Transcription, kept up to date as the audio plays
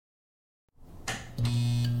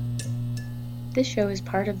This show is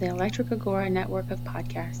part of the Electric Agora network of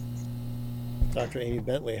podcasts. Dr. Amy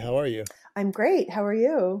Bentley, how are you? I'm great. How are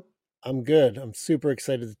you? I'm good. I'm super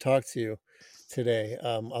excited to talk to you today.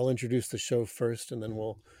 I'll introduce the show first and then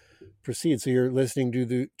we'll proceed. So you're listening to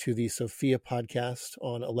the Sophia podcast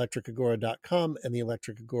on electricagora.com and the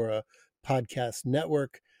Electric Agora podcast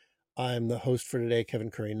network. I'm the host for today, Kevin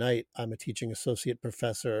Currie-Knight. I'm a teaching associate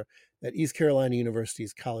professor at East Carolina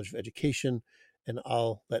University's College of Education, and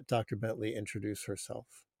I'll let Dr. Bentley introduce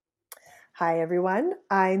herself. Hi, everyone.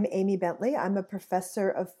 I'm Amy Bentley. I'm a professor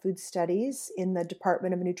of food studies in the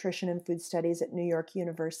Department of Nutrition and Food Studies at New York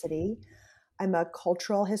University. I'm a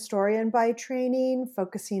cultural historian by training,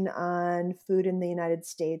 focusing on food in the United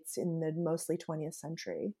States in the mostly 20th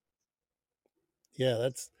century. Yeah,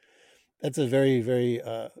 that's a very, very,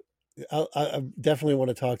 I definitely want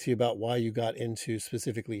to talk to you about why you got into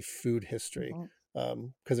specifically food history,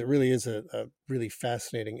 because it really is a really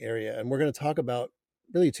fascinating area. And we're going to talk about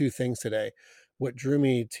really two things today. What drew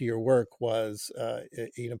me to your work was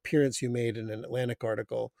an appearance you made in an Atlantic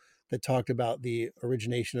article that talked about the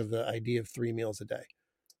origination of the idea of 3 meals a day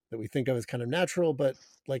that we think of as kind of natural, but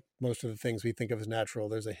like most of the things we think of as natural,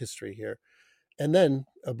 there's a history here. And then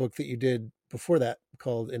a book that you did before that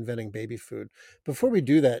called Inventing Baby Food. Before we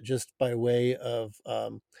do that, just by way of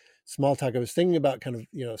small talk, I was thinking about kind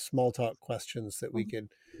of, small talk questions that we could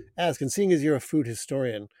ask. And seeing as you're a food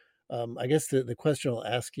historian, I guess the question I'll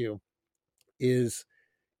ask you is,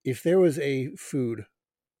 if there was a food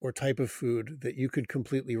or type of food that you could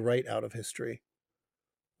completely write out of history,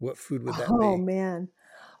 what food would that be? Oh, man.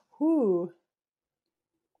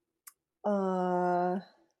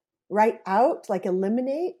 Write out, like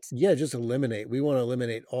eliminate? Yeah, just eliminate. We want to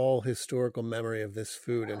eliminate all historical memory of this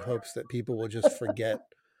food in hopes that people will just forget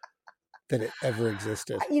that it ever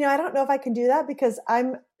existed. I don't know if I can do that because I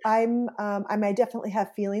might definitely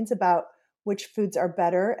have feelings about which foods are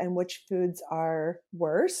better and which foods are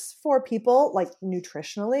worse for people, like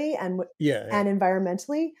nutritionally and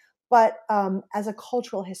environmentally. But as a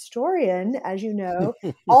cultural historian, as you know,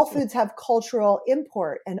 all foods have cultural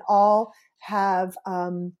import and all have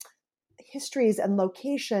histories and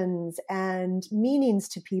locations and meanings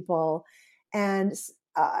to people. And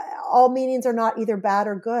all meanings are not either bad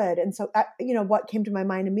or good. And so, what came to my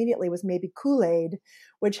mind immediately was maybe Kool-Aid,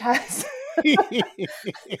 which has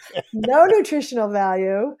no nutritional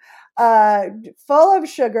value, full of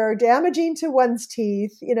sugar, damaging to one's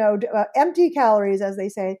teeth, empty calories, as they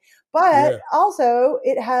say. But also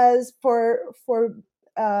it has for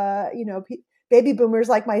baby boomers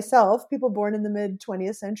like myself, people born in the mid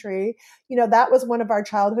 20th century, that was one of our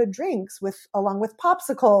childhood drinks along with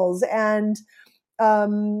popsicles and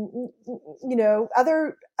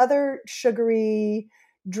other sugary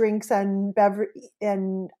drinks and beverage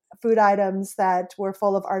and food items that were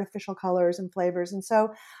full of artificial colors and flavors. And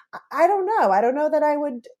so I don't know that I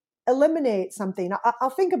would eliminate something. I'll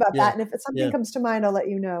think about that. And if something comes to mind, I'll let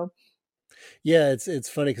you know. Yeah, it's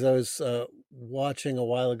funny because I was watching a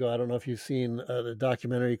while ago. I don't know if you've seen the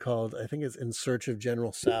documentary called, I think it's In Search of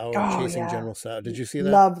General Tso or Chasing General Tso. Did you see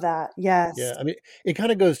that? Love that. Yes. Yeah. I mean, it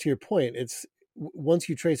kind of goes to your point. It's once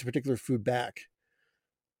you trace a particular food back,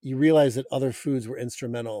 you realize that other foods were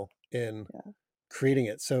instrumental in creating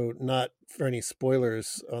it. So not for any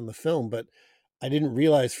spoilers on the film, but I didn't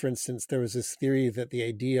realize, for instance, there was this theory that the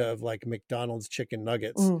idea of like McDonald's chicken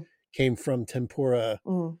nuggets came from tempura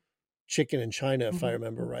chicken in China, if I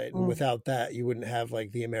remember right. And without that, you wouldn't have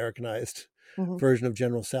like the Americanized version of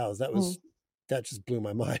General Tso's. That just blew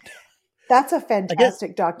my mind. That's a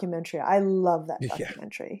fantastic documentary. I love that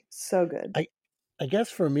documentary. Yeah. So good. I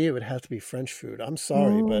guess for me, it would have to be French food. I'm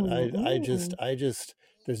sorry, but I just,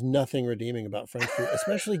 there's nothing redeeming about French food,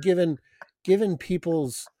 especially given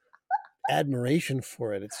people's admiration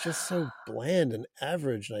for it. It's just so bland and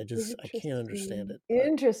average, and I can't understand it.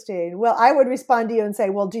 Interesting. Well, I would respond to you and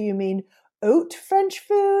say, well, do you mean haute French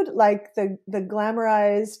food, like the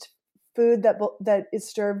glamorized food that is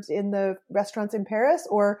served in the restaurants in Paris,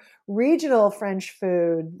 or regional French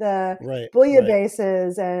food, the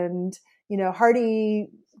bouillabaisses and hearty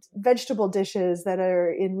vegetable dishes that are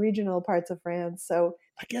in regional parts of France? So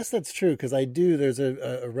I guess that's true, because there's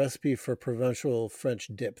a recipe for provincial French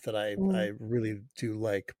dip that I really do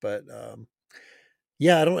like, but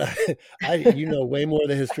I don't, you know way more of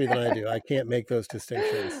the history than I do. I can't make those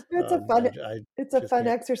distinctions. It's a fun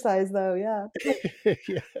exercise though. Yeah.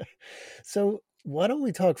 Yeah. So why don't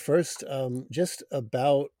we talk first just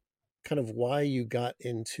about kind of why you got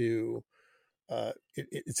into,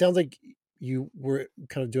 it sounds like you were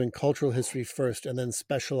kind of doing cultural history first and then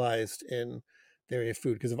specialized in the area of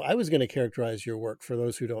food. Because if I was going to characterize your work, for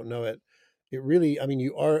those who don't know it, it really, I mean,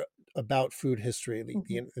 you are about food history, Mm-hmm.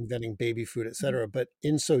 the inventing baby food, et cetera. But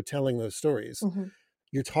in so telling those stories, Mm-hmm.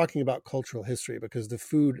 you're talking about cultural history, because the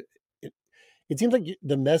food, it seems like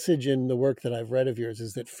the message in the work that I've read of yours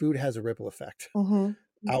is that food has a ripple effect Mm-hmm.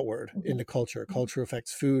 outward Mm-hmm. into culture. Culture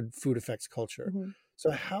affects food, food affects culture. Mm-hmm.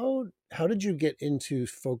 So how did you get into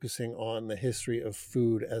focusing on the history of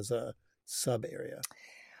food as a sub area?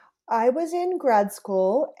 I was in grad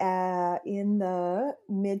school in the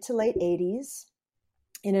mid to late 80s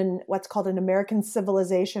in what's called an American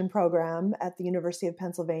Civilization program at the University of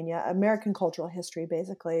Pennsylvania, American cultural history,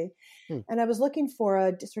 basically. Hmm. And I was looking for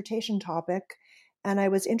a dissertation topic, and I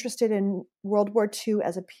was interested in World War II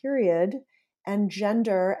as a period and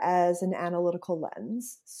gender as an analytical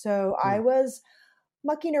lens. So I Hmm. was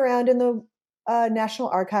mucking around in the National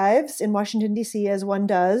Archives in Washington, D.C., as one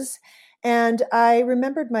does. And I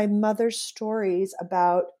remembered my mother's stories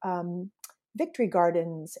about victory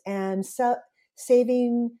gardens and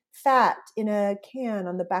saving fat in a can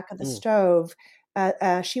on the back of the Hmm. stove.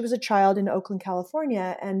 She was a child in Oakland,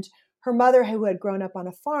 California, and her mother, who had grown up on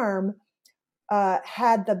a farm,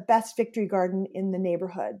 had the best victory garden in the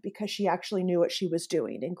neighborhood because she actually knew what she was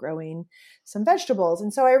doing in growing some vegetables.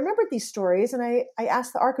 And so I remembered these stories, and I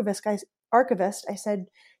asked the archivist, I said,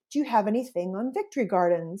 "Do you have anything on victory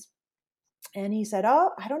gardens?" And he said,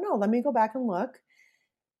 "Oh, I don't know. Let me go back and look."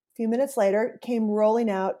 A few minutes later, came rolling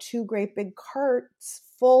out two great big carts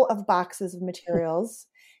full of boxes of materials.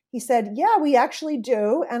 He said, "Yeah, we actually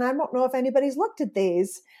do. And I don't know if anybody's looked at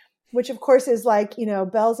these," which of course is like,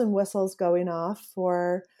 bells and whistles going off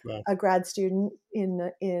for Wow. a grad student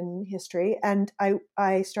in history. And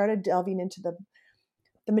I started delving into the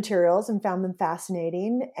materials and found them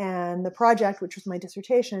fascinating. And the project, which was my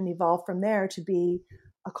dissertation, evolved from there to be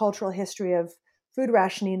a cultural history of food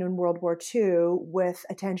rationing in World War II with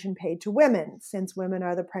attention paid to women, since women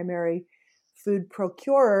are the primary food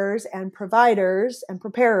procurers and providers and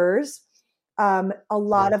preparers. A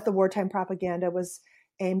lot Yeah. of the wartime propaganda was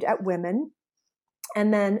aimed at women.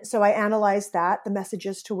 And then, so I analyzed that, the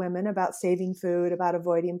messages to women about saving food, about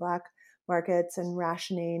avoiding black markets and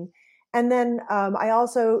rationing. And then I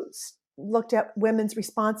also looked at women's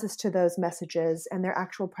responses to those messages and their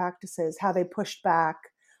actual practices, how they pushed back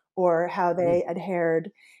or how Hmm. they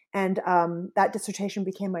adhered. And that dissertation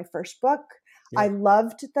became my first book. Yeah. I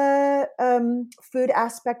loved the food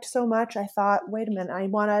aspect so much. I thought, wait a minute, I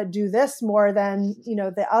want to do this more than,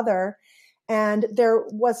 the other. And there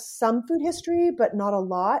was some food history, but not a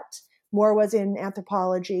lot. More was in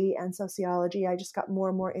anthropology and sociology. I just got more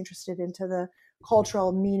and more interested into the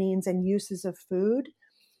cultural meanings and uses of food.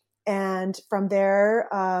 And from there,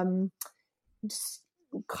 just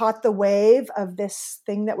caught the wave of this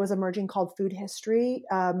thing that was emerging called food history,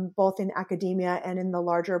 both in academia and in the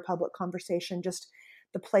larger public conversation, just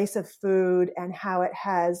the place of food and how it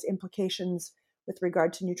has implications with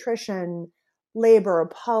regard to nutrition, labor,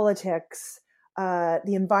 politics, the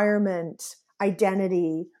environment,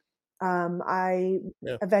 identity. I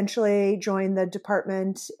Yeah. eventually joined the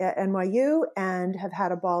department at NYU and have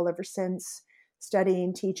had a ball ever since,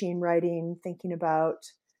 studying, teaching, writing, thinking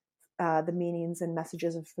about the meanings and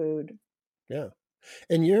messages of food. Yeah.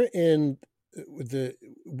 And you're in the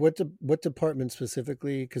what department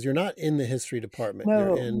specifically? Because you're not in the history department. You're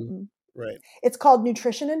No, in, right. it's called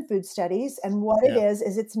Nutrition and Food Studies. And what it Yeah. is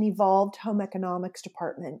it's an evolved home economics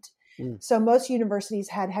department. Mm. So most universities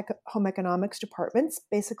had home economics departments,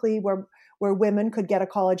 basically where women could get a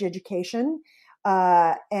college education,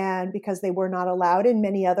 and because they were not allowed in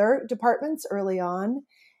many other departments early on,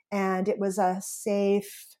 and it was a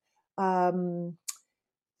safe um,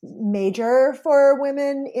 major for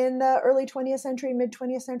women in the early 20th century, mid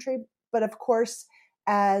 20th century. But of course,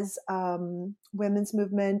 as women's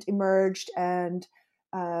movement emerged and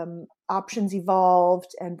options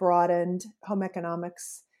evolved and broadened, home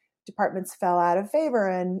economics departments fell out of favor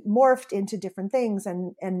and morphed into different things.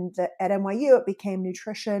 And at NYU, it became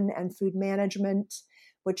nutrition and food management,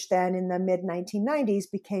 which then in the mid 1990s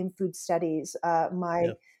became food studies.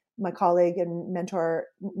 Yeah. My colleague and mentor,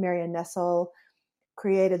 Marianne Nessel,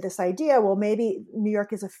 created this idea, well, maybe New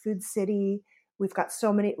York is a food city. We've got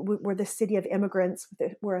so many, we're the city of immigrants,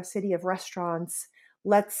 we're a city of restaurants.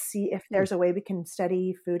 Let's see if Hmm. there's a way we can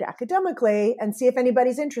study food academically and see if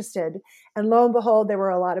anybody's interested. And lo and behold, there were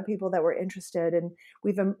a lot of people that were interested. And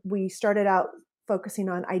we started out focusing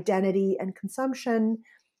on identity and consumption,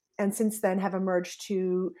 and since then have emerged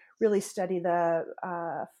to really study the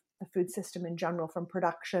food system in general, from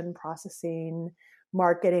production, processing,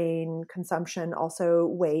 marketing, consumption, also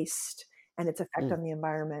waste and its effect Hmm. on the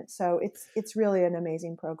environment. So it's really an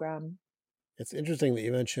amazing program. It's interesting that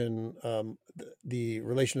you mention the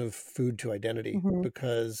relation of food to identity, Mm-hmm.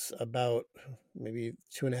 because about maybe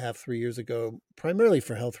 2.5, 3 years ago, primarily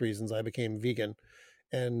for health reasons, I became vegan,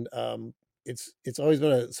 and it's always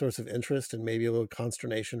been a source of interest and maybe a little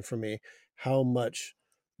consternation for me how much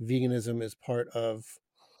veganism is part of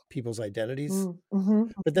people's identities.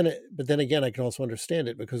 Mm-hmm. But then again, I can also understand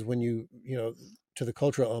it, because when to the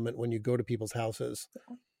cultural element, when you go to people's houses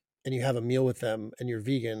and you have a meal with them and you're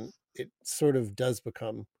vegan, it sort of does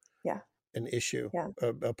become Yeah. an issue, Yeah.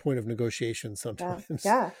 a point of negotiation Yeah. sometimes.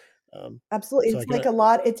 Yeah. Absolutely. So I It's can, like a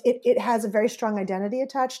lot. It has a very strong identity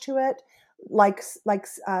attached to it, like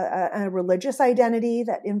a religious identity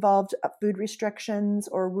that involved food restrictions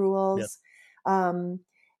or yeah, rules, um,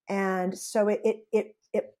 and so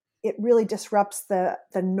it really disrupts the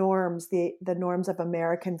norms, the norms of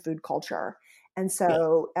American food culture, and yeah,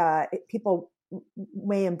 so people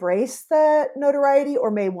may embrace the notoriety or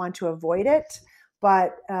may want to avoid it,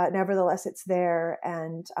 but nevertheless it's there.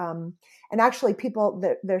 And actually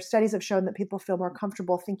their studies have shown that people feel more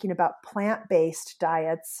comfortable thinking about plant-based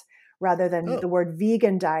diets rather than oh, the word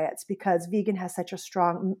vegan diets, because vegan has such a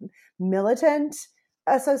strong militant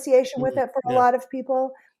association with it for a yeah, lot of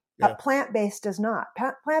people. yeah. Plant-based does not.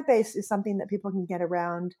 Plant-based is something that people can get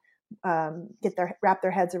around, wrap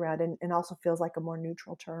their heads around, and also feels like a more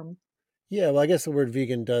neutral term. Yeah, well, I guess the word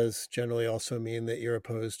vegan does generally also mean that you're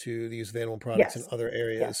opposed to the use of animal products in Yes, other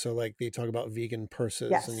areas. yes, So, like, they talk about vegan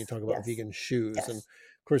purses and you yes, talk about yes, vegan shoes. And yes.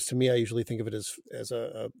 of course, to me, I usually think of it as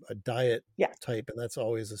a diet Yeah, type, and that's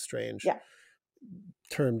always a strange yeah,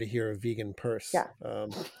 term to hear, a vegan purse. yeah. Yeah,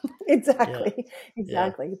 Exactly, yeah,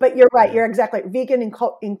 exactly. But you're right. yeah, You're exactly right. Vegan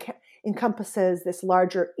encompasses this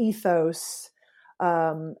larger ethos,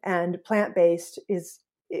 and plant-based is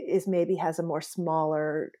maybe has a more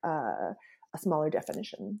a smaller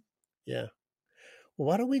definition. yeah. Well,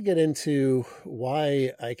 why don't we get into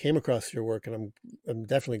why I came across your work, and I'm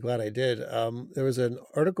definitely glad I did. There was an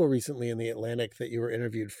article recently in the Atlantic that you were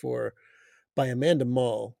interviewed for by Amanda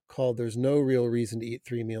Mull called "There's No Real Reason to Eat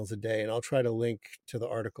 3 Meals a Day," and I'll try to link to the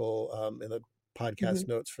article in the Hmm. podcast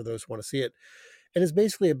notes for those who want to see it. And it's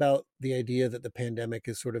basically about the idea that the pandemic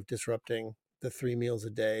is sort of disrupting the 3 meals a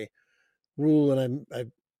day rule. And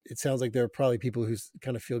it sounds like there are probably people who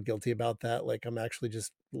kind of feel guilty about that. Like, I'm actually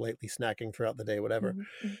just lightly snacking throughout the day, whatever.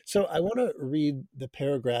 Hmm. So I want to read the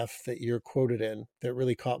paragraph that you're quoted in that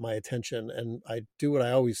really caught my attention. And I do what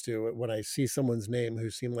I always do when I see someone's name who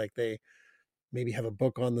seem like they maybe have a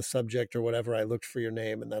book on the subject or whatever. I looked for your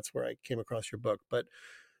name, and that's where I came across your book. But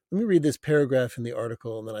let me read this paragraph in the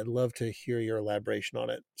article, and then I'd love to hear your elaboration on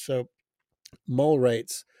it. So Mull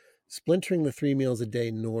writes, splintering the 3 meals a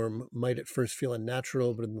day norm might at first feel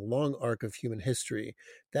unnatural, but in the long arc of human history,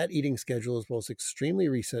 that eating schedule is both extremely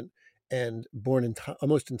recent and born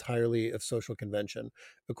almost entirely of social convention.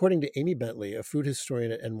 According to Amy Bentley, a food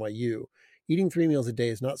historian at NYU, eating 3 meals a day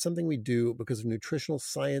is not something we do because of nutritional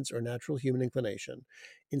science or natural human inclination.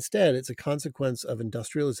 Instead, it's a consequence of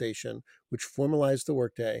industrialization, which formalized the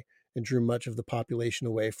workday and drew much of the population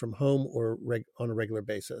away from home or on a regular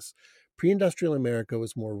basis. Pre-industrial America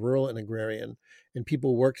was more rural and agrarian, and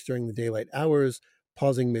people worked during the daylight hours,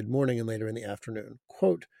 pausing mid-morning and later in the afternoon.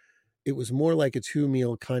 Quote, it was more like a 2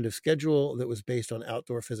 meal kind of schedule that was based on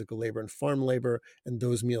outdoor physical labor and farm labor, and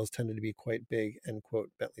those meals tended to be quite big, end quote,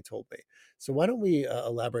 Bentley told me. So why don't we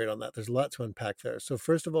elaborate on that? There's a lot to unpack there. So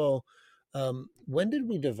first of all, when did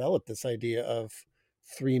we develop this idea of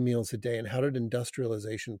 3 meals a day, and how did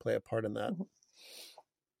industrialization play a part in that?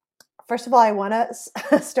 First of all, I want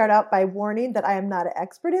to start out by warning that I am not an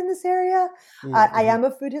expert in this area. I Mm-hmm. am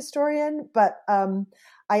a food historian, but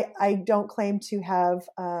I don't claim to have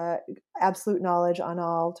absolute knowledge on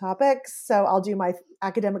all topics. So I'll do my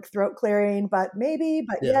academic throat clearing, but maybe,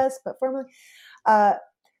 but Yeah. yes, but formally. Uh,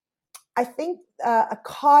 I think a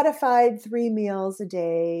codified 3 meals a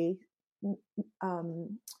day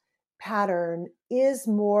um, pattern is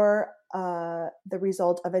more the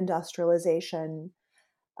result of industrialization.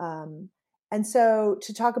 Um, and so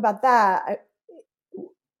to talk about that,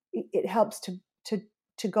 it helps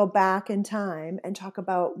to go back in time and talk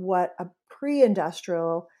about what a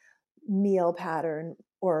pre-industrial meal pattern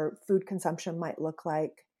or food consumption might look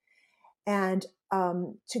like. And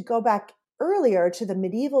to go back earlier to the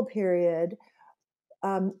medieval period,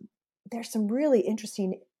 um, there's some really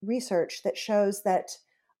interesting research that shows that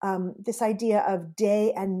this idea of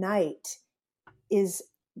day and night is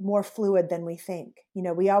more fluid than we think. You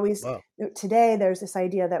know, we always, Wow. today there's this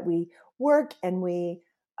idea that we work and we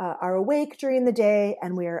are awake during the day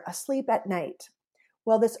and we are asleep at night.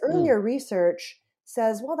 Well, this Mm. earlier research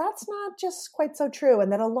says, well, that's not just quite so true.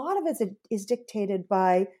 And that a lot of it is dictated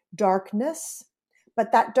by darkness.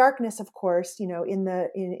 But that darkness, of course, in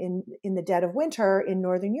the dead of winter in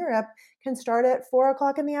Northern Europe can start at 4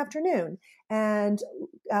 o'clock in the afternoon and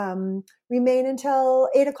remain until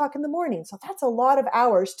 8 o'clock in the morning. So that's a lot of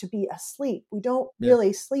hours to be asleep. We don't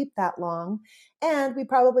really sleep that long. And we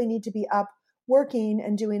probably need to be up working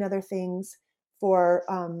and doing other things for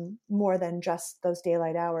more than just those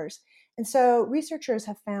daylight hours. And so researchers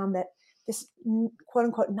have found that this quote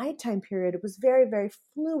unquote nighttime period was very, very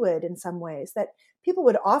fluid in some ways, that people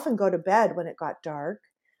would often go to bed when it got dark,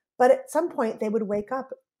 but at some point they would wake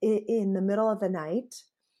up in the middle of the night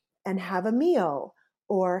and have a meal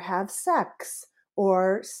or have sex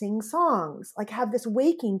or sing songs, like have this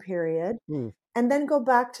waking period, and then go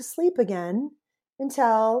back to sleep again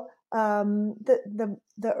until the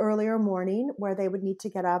earlier morning, where they would need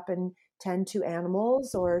to get up and tend to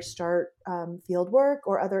animals or start field work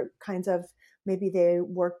or other kinds of, maybe they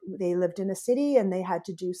lived in a city and they had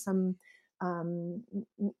to do some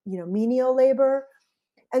menial labor.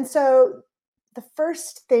 And so the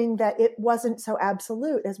first thing that it wasn't so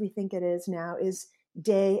absolute as we think it is now is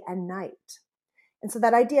day and night. And so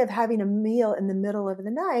that idea of having a meal in the middle of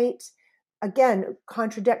the night, again,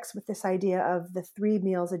 contradicts with this idea of the 3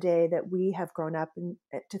 meals a day that we have grown up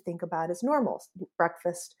to think about as normal: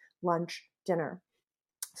 breakfast, lunch, dinner.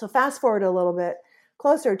 So fast forward a little bit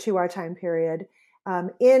closer to our time period,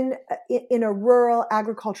 in a rural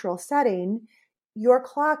agricultural setting, your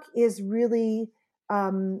clock is really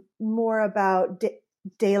more about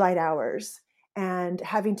daylight hours and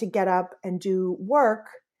having to get up and do work,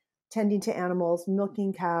 tending to animals,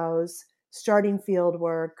 milking cows, starting field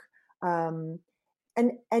work. And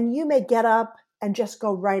you may get up and just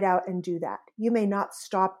go right out and do that. You may not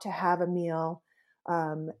stop to have a meal.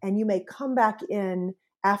 And you may come back in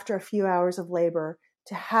after a few hours of labor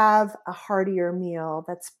to have a heartier meal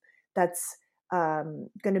that's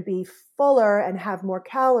going to be fuller and have more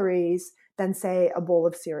calories than, say, a bowl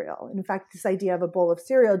of cereal. And in fact, this idea of a bowl of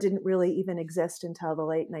cereal didn't really even exist until the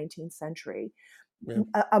late 19th century. Yeah.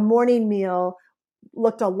 A morning meal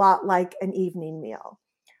looked a lot like an evening meal.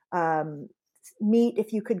 Meat,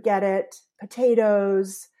 if you could get it,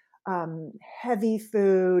 potatoes, heavy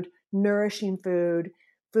food, nourishing food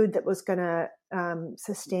that was going to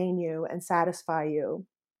sustain you and satisfy you,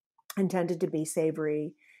 and tended to be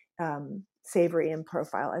savory in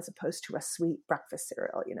profile as opposed to a sweet breakfast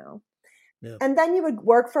cereal, Yeah. And then you would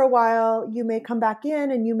work for a while. You may come back in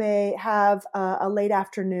and you may have a late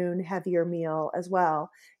afternoon heavier meal as well.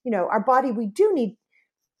 Our body, we do need,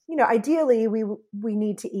 ideally we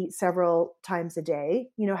need to eat several times a day.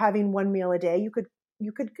 Having one meal a day, you could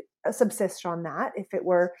subsist on that if it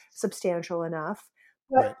were substantial enough.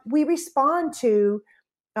 But right. We respond to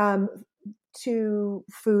food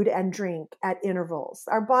and drink at intervals.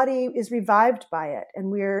 Our body is revived by it,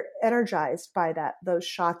 and we're energized by those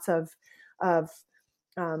shots of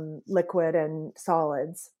liquid and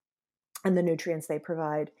solids and the nutrients they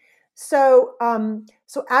provide. So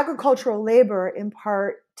agricultural labor, in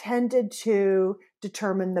part, tended to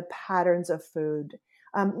determine the patterns of food.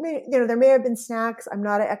 There may have been snacks. I'm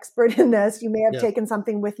not an expert in this. You may have taken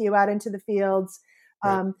something with you out into the fields.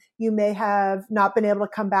 Right. You may have not been able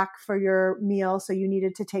to come back for your meal, so you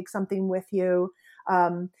needed to take something with you.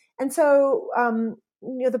 And so,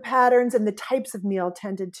 the patterns and the types of meal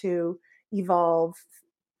tended to evolve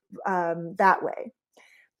that way.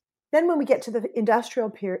 Then when we get to the industrial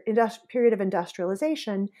period of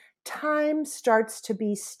industrialization, time starts to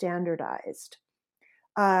be standardized.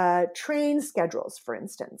 Train schedules, for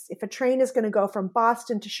instance. If a train is going to go from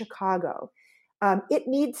Boston to Chicago, it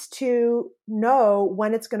needs to know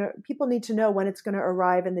people need to know when it's going to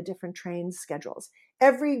arrive in the different train schedules.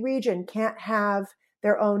 Every region can't have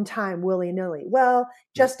their own time willy-nilly. Well,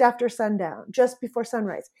 just after sundown, just before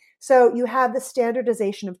sunrise. So you have the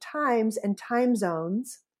standardization of times and time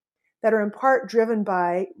zones that are in part driven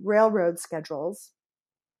by railroad schedules.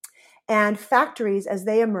 And factories, as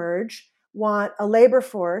they emerge, want a labor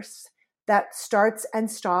force that starts and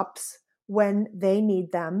stops when they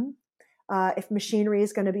need them. If machinery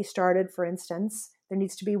is going to be started, for instance, there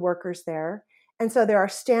needs to be workers there. And so there are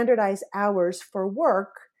standardized hours for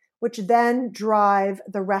work, which then drive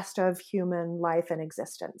the rest of human life and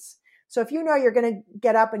existence. So if you're going to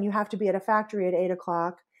get up and you have to be at a factory at 8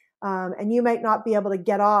 o'clock, and you might not be able to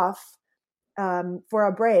get off for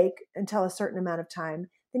a break until a certain amount of time,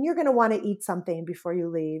 then you're going to want to eat something before you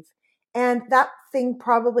leave. And that thing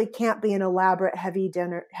probably can't be an elaborate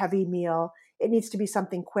heavy meal. It needs to be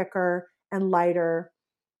something quicker and lighter.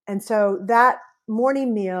 And so that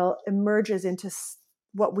morning meal emerges into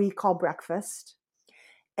what we call breakfast.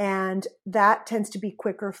 And that tends to be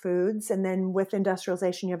quicker foods. And then with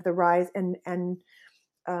industrialization, you have the rise and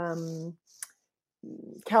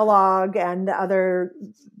Kellogg and the other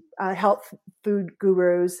health food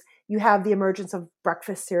gurus. You have the emergence of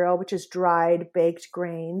breakfast cereal, which is dried baked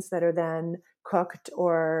grains that are then cooked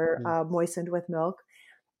or moistened with milk.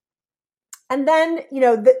 And then,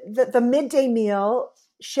 the midday meal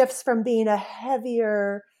shifts from being a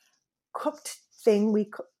heavier cooked thing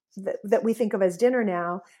that we think of as dinner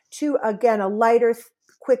now to, again, a lighter,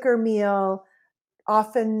 quicker meal,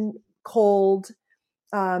 often cold,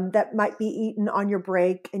 that might be eaten on your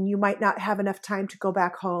break, and you might not have enough time to go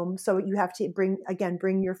back home. So you have to bring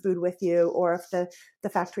your food with you. Or if the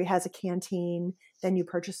factory has a canteen, then you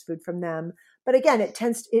purchase food from them. But again, it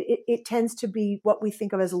tends to be what we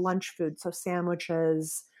think of as lunch food. So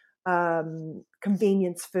sandwiches,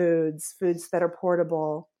 convenience foods that are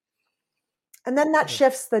portable. And then that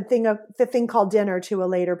shifts the thing called dinner to a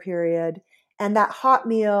later period. And that hot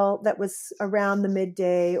meal that was around the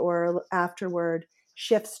midday or afterward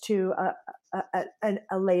shifts to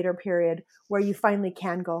a later period where you finally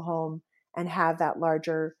can go home and have that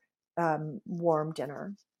larger warm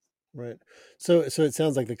dinner. Right. So it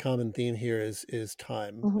sounds like the common theme here is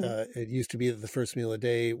time. Mm-hmm. It used to be that the first meal a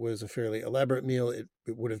day was a fairly elaborate meal. It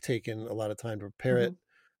would have taken a lot of time to prepare Mm-hmm. it.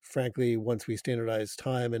 Frankly, once we standardized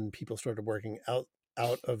time and people started working out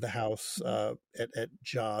of the house at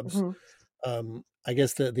jobs, I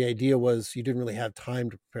guess the idea was you didn't really have time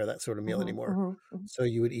to prepare that sort of meal anymore. Mm-hmm. So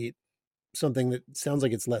you would eat something that sounds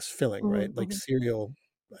like it's less filling, right? Mm-hmm. Like cereal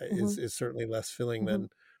Mm-hmm. is certainly less filling Mm-hmm. than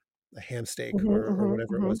a ham steak or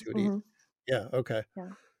whatever it Mm-hmm. was you would eat. Yeah. Okay.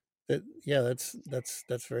 Yeah. That's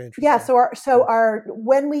very Yeah. interesting. So our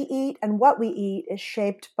when we eat and what we eat is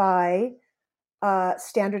shaped by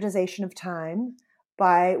standardization of time,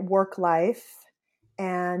 by work life,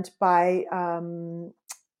 and by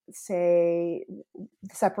say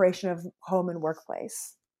separation of home and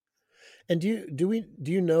workplace. And do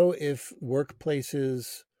you know if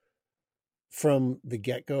workplaces from the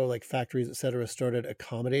get-go, like factories, et cetera, started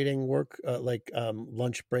accommodating work,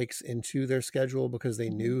 lunch breaks into their schedule because they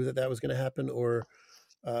knew that was going to happen? Or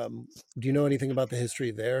do you know anything about the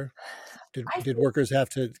history there? Did workers have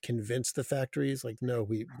to convince the factories, like, no,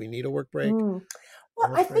 we need a work break?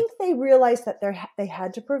 Well, I think they realized that they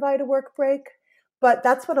had to provide a work break, but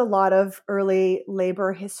that's what a lot of early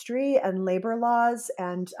labor history and labor laws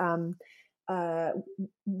and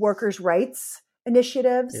workers' rights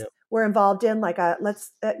initiatives were involved in. Like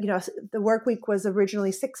the work week was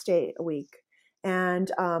originally 6 day a week,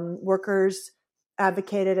 and workers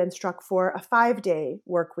advocated and struck for a 5 day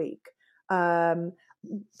work week.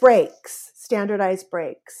 Breaks, standardized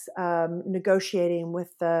breaks, negotiating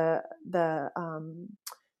with the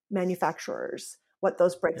manufacturers what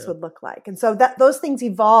those breaks would look like. And so that those things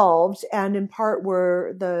evolved and in part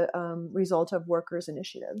were the result of workers'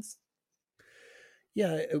 initiatives.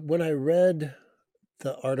 Yeah, when I read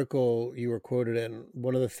the article you were quoted in,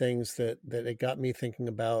 one of the things that it got me thinking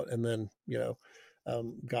about, and then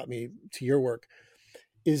got me to your work,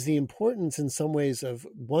 is the importance in some ways of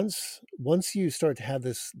once you start to have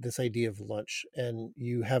this idea of lunch, and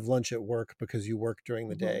you have lunch at work because you work during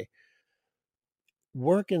the day.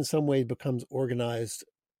 Work in some way becomes organized,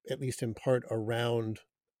 at least in part, around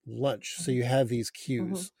lunch. So you have these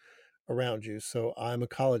cues around you. So I'm a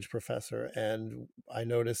college professor, and I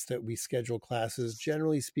noticed that we schedule classes,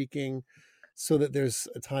 generally speaking, so that there's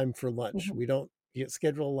a time for lunch. We don't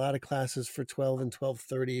schedule a lot of classes for 12 and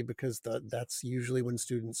 12:30 because that's usually when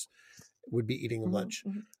students would be eating lunch.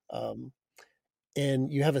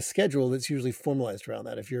 And you have a schedule that's usually formalized around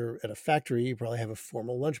that. If you're at a factory, you probably have a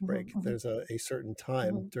formal lunch break. There's a certain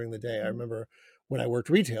time during the day. I remember when I worked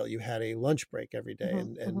retail, you had a lunch break every day,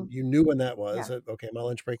 and you knew when that was. Okay, my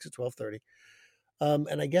lunch break's at 12:30.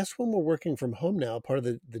 And I guess when we're working from home now, part of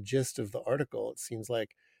the gist of the article, it seems like,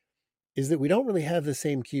 is that we don't really have the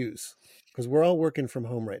same cues because we're all working from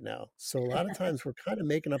home right now. So a lot of times we're kind of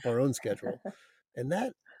making up our own schedule, and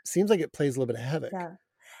that seems like it plays a little bit of havoc. Yeah.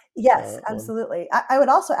 Yes, absolutely. I would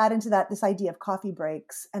also add into that this idea of coffee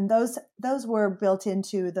breaks, and those were built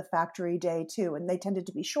into the factory day too, and they tended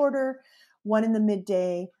to be shorter, one in the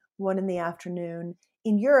midday, one in the afternoon.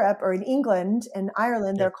 In Europe or in England and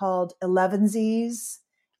Ireland, they're called elevensies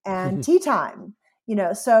and tea time.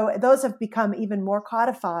 So those have become even more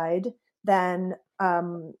codified than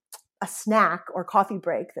a snack or coffee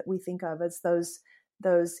break that we think of as those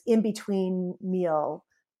in between meal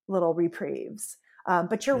little reprieves.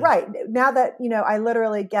 But you're right. Now that, I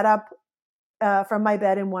literally get up from my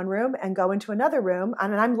bed in one room and go into another room.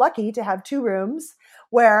 And I'm lucky to have two rooms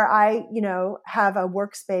where I, have a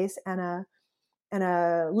workspace and and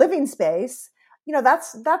a living space,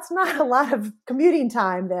 that's not a lot of commuting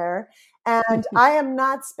time there. And I am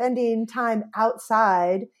not spending time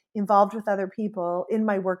outside involved with other people in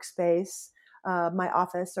my workspace, my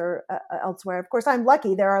office, or elsewhere. Of course, I'm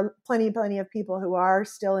lucky. There are plenty of people who are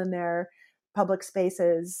still in their public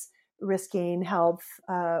spaces risking health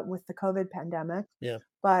with the COVID pandemic. Yeah.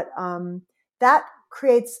 But that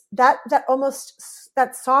creates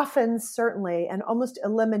that softens certainly and almost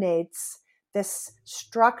eliminates this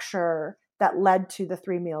structure that led to the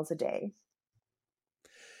 3 meals a day.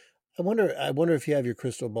 I wonder if you have your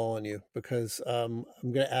crystal ball on you, because I'm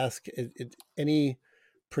going to ask any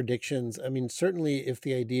predictions. I mean, certainly if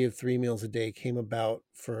the idea of 3 meals a day came about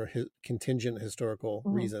for contingent historical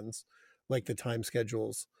reasons, like the time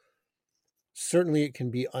schedules, certainly it can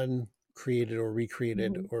be uncreated or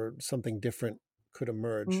recreated, or something different could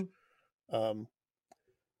emerge.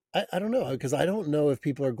 I don't know, because I don't know if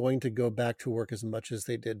people are going to go back to work as much as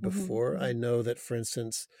they did before. I know that, for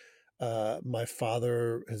instance, my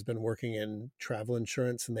father has been working in travel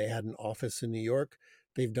insurance, and they had an office in New York.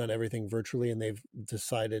 They've done everything virtually, and they've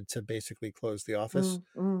decided to basically close the office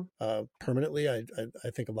permanently. I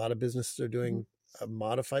think a lot of businesses are doing a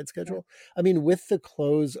modified schedule. Yeah. I mean, with the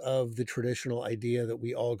close of the traditional idea that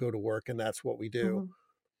we all go to work and that's what we do,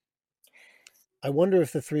 I wonder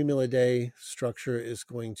if the 3 meal a day structure is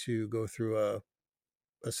going to go through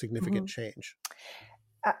a significant change.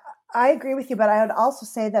 I agree with you, but I would also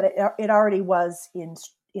say that it already was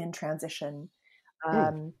in transition.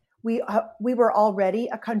 We were already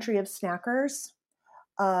a country of snackers.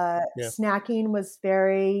 Snacking was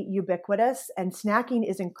very ubiquitous, and snacking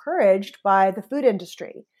is encouraged by the food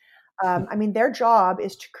industry. I mean, their job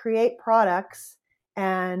is to create products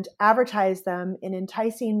and advertise them in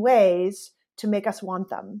enticing ways to make us want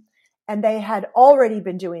them. And they had already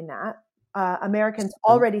been doing that. Americans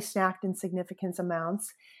already snacked in significant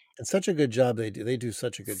amounts. And such a good job they do. They do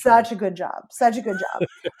such a good job. Such a good job.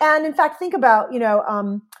 And in fact, think about,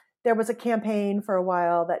 there was a campaign for a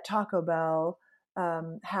while that Taco Bell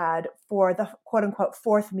had for the quote unquote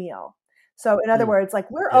 4th meal. So in other words,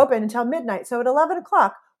 like, we're open until midnight. So at 11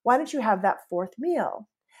 o'clock, why don't you have that 4th meal?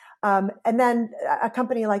 And then a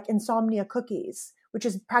company like Insomnia Cookies, which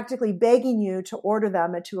is practically begging you to order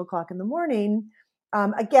them at 2 o'clock in the morning.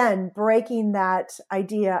 Again, breaking that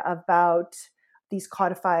idea about these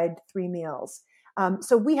codified 3 meals.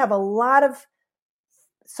 So we have a lot of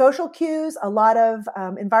social cues, a lot of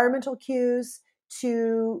environmental cues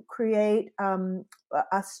to create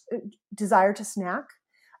a desire to snack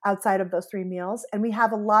outside of those 3 meals. And we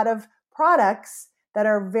have a lot of products that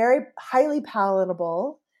are very highly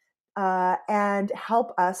palatable and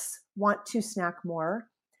help us want to snack more.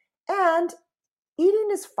 And eating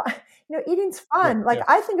is fun. Eating's fun.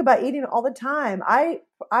 I think about eating all the time.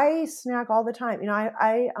 I snack all the time.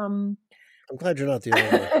 I'm glad you're not the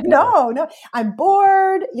only one. No, I'm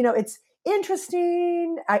bored. It's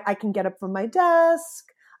interesting. I can get up from my desk.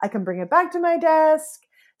 I can bring it back to my desk.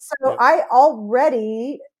 So I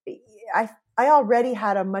already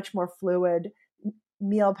had a much more fluid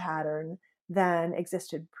meal pattern than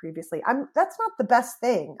existed previously. That's not the best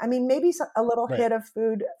thing. I mean, maybe a little hit of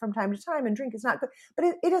food from time to time and drink is not good, but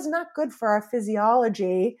it is not good for our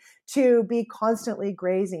physiology to be constantly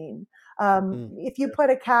grazing. If you put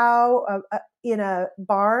a cow in a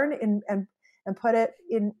barn and put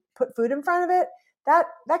food in front of it,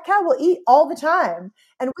 that cow will eat all the time.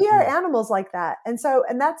 And we are animals like that. And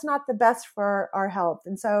that's not the best for our health.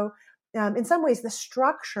 And so in some ways, the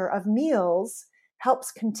structure of meals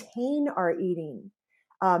helps contain our eating,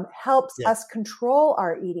 helps us control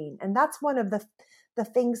our eating. And that's one of the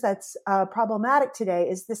things that's problematic today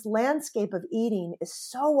is this landscape of eating is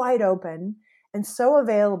so wide open and so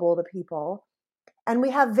available to people. And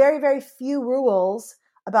we have very, very few rules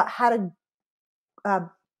about how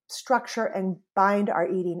to structure and bind our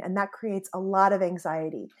eating. And that creates a lot of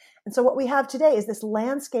anxiety. And so what we have today is this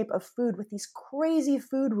landscape of food with these crazy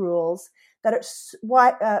food rules that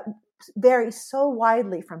are vary so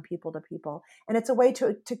widely from people to people. And it's a way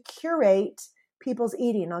to curate people's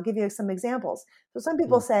eating. I'll give you some examples. So some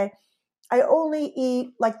people say, I only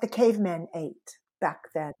eat like the cavemen ate back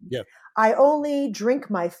then. Yeah. I only drink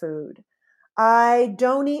my food. I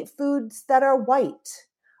don't eat foods that are white.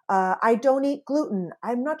 I don't eat gluten.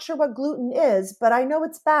 I'm not sure what gluten is, but I know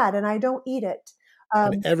it's bad and I don't eat it.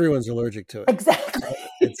 And everyone's allergic to it. Exactly.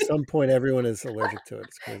 At some point, everyone is allergic to it.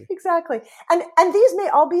 It's crazy. Exactly. And these may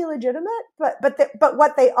all be legitimate, but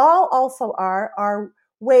what they all also are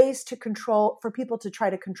ways to control, for people to try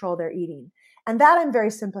to control their eating. And that I'm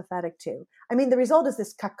very sympathetic to. I mean, the result is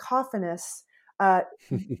this cacophonous,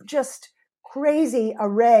 just crazy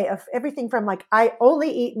array of everything from like, I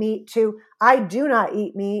only eat meat to I do not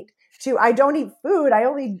eat meat to I don't eat food, I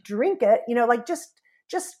only drink it, like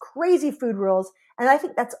just crazy food rules. And I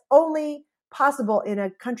think that's only possible in a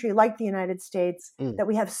country like the United States, that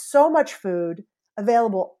we have so much food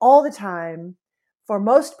available all the time for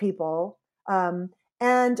most people,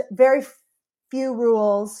 and very few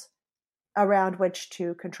rules around which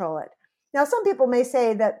to control it. Now, some people may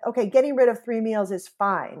say that, okay, getting rid of 3 meals is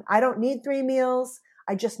fine. I don't need 3 meals.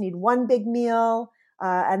 I just need one big meal.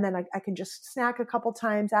 And then I can just snack a couple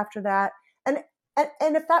times after that. And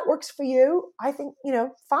if that works for you, I think,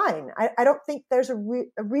 fine. I don't think there's a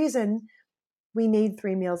reason we need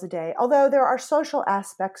 3 meals a day, although there are social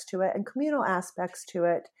aspects to it and communal aspects to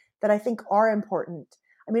it that I think are important.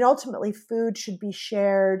 I mean, ultimately, food should be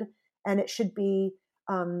shared, and it should be,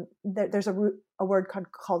 there's a word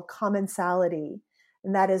called commensality,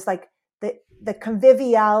 and that is like the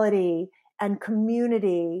conviviality and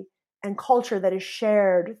community and culture that is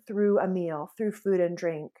shared through a meal, through food and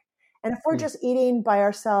drink. And if we're just eating by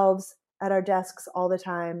ourselves at our desks all the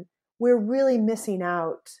time, we're really missing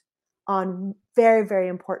out on very, very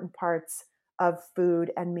important parts of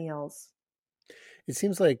food and meals. It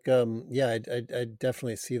seems like, I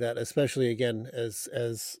definitely see that, especially again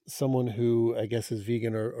as someone who I guess is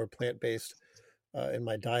vegan or plant based in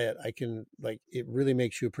my diet. I can it really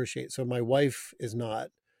makes you appreciate. So my wife is not,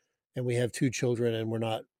 and we have 2 children, and we're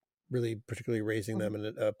not really particularly raising them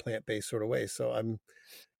in a plant based sort of way. So I'm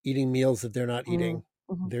eating meals that they're not eating.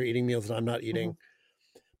 They're eating meals that I'm not eating.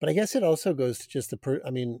 But I guess it also goes to just I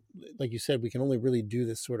mean, like you said, we can only really do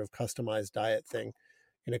this sort of customized diet thing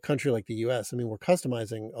in a country like the US. I mean, we're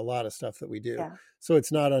customizing a lot of stuff that we do. Yeah. So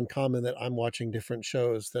it's not uncommon that I'm watching different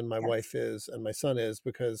shows than my wife is and my son is,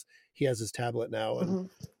 because he has his tablet now and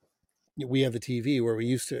we have the TV, where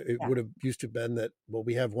it would have used to have been that, well,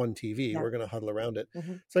 we have one TV, we're going to huddle around it.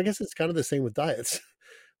 So I guess it's kind of the same with diets.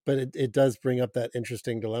 But it does bring up that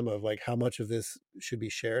interesting dilemma of how much of this should be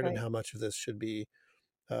shared and how much of this should be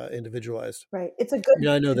individualized. Right. It's a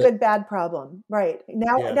good bad problem. Right.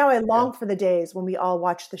 Now I long for the days when we all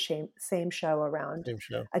watch the same show around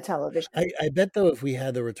a television. I bet though, if we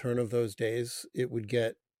had the return of those days,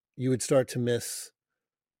 you would start to miss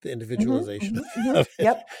the individualization of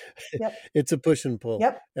it. Yep. It's a push and pull.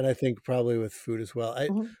 Yep. And I think probably with food as well. I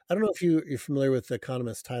don't know if you're familiar with the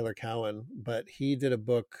economist Tyler Cowen, but he did a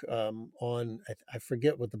book on, I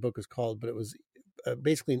forget what the book was called, but it was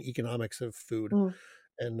basically an economics of food.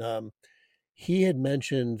 And he had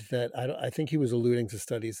mentioned that, I think he was alluding to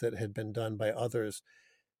studies that had been done by others.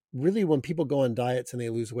 Really, when people go on diets and they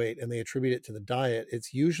lose weight and they attribute it to the diet,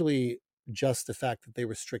 it's usually just the fact that they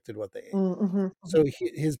restricted what they ate. So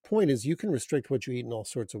his point is, you can restrict what you eat in all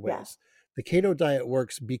sorts of ways. The keto diet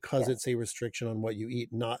works because it's a restriction on what you eat,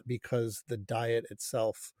 not because the diet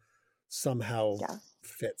itself somehow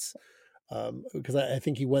fits. Because I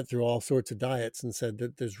think he went through all sorts of diets and said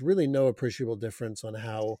that there's really no appreciable difference on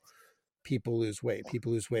how people lose weight.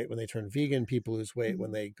 People lose weight when they turn vegan. People lose weight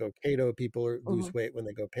when they go keto. People lose weight when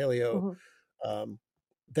they go paleo.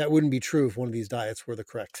 That wouldn't be true if one of these diets were the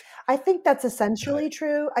correct. I think that's essentially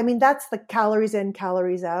true. I mean, that's the calories in,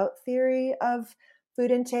 calories out theory of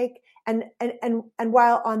food intake. And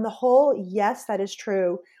while on the whole, yes, that is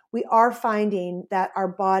true, we are finding that our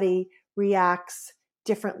body reacts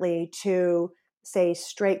differently to, say,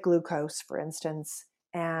 straight glucose, for instance,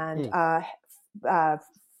 and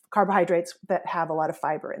carbohydrates that have a lot of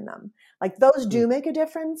fiber in them. Like those do make a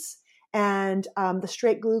difference. And the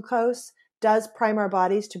straight glucose does prime our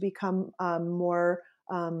bodies to become more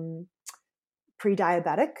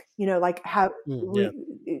pre-diabetic, like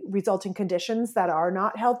resulting conditions that are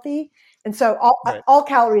not healthy. And so all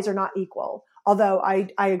calories are not equal, although I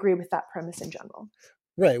agree with that premise in general.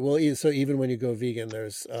 Right. Well, so even when you go vegan,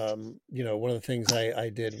 there's, one of the things I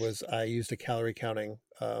did was I used a calorie counting,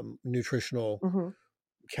 nutritional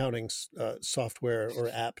counting software or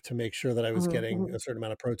app to make sure that I was getting a certain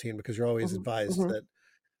amount of protein, because you're always advised that,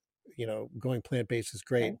 going plant-based is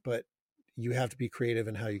great, but you have to be creative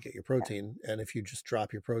in how you get your protein. And if you just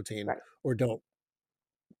drop your protein or don't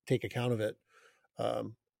take account of it,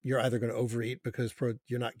 you're either going to overeat because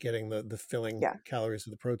you're not getting the filling calories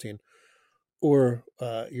of the protein, or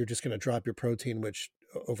you're just going to drop your protein, which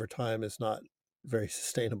over time is not very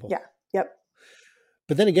sustainable.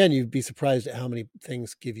 But then again, you'd be surprised at how many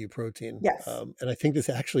things give you protein. And I think this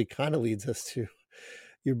actually kind of leads us to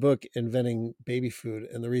your book, Inventing Baby Food.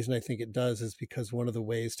 And the reason I think it does is because one of the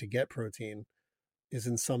ways to get protein is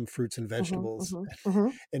in some fruits and vegetables.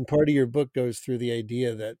 And part of your book goes through the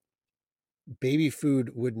idea that baby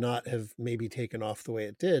food would not have maybe taken off the way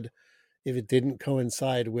it did if it didn't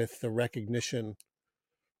coincide with the recognition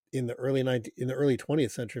in the early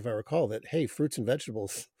 20th century, if I recall, that, hey, fruits and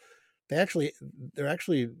vegetables, they're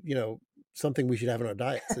actually, something we should have in our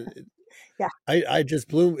diets. Yeah. It just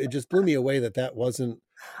blew me away that wasn't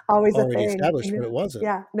Always a already thing. established, but it wasn't.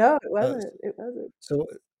 Yeah. No, it Uh, wasn't. It wasn't. so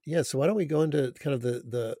yeah, so why don't we go into kind of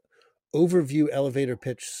the overview elevator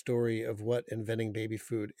pitch story of what inventing baby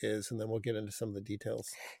food is, and then we'll get into some of the details.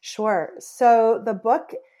 Sure. So the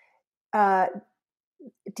book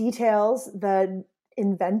details the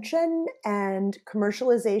invention and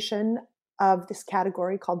commercialization of this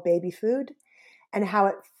category called baby food, and how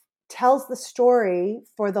it tells the story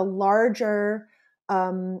for the larger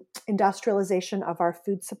industrialization of our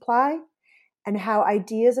food supply, and how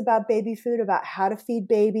ideas about baby food, about how to feed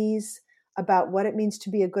babies, about what it means to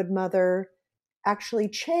be a good mother, actually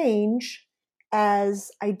change as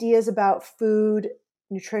ideas about food,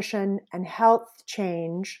 nutrition, and health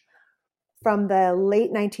change from the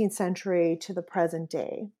late 19th century to the present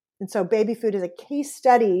day. And so baby food is a case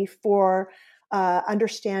study for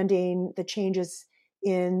understanding the changes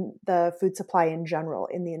in the food supply in general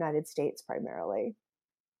in the United States primarily.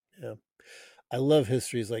 Yeah. I love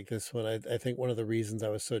histories like this one. I think one of the reasons I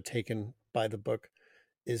was so taken by the book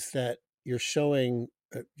is that you're showing,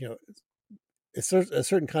 a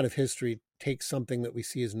certain kind of history takes something that we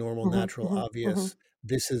see as normal, natural, obvious.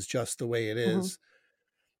 This is just the way it is,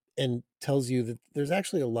 and tells you that there's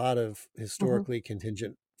actually a lot of historically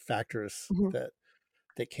contingent factors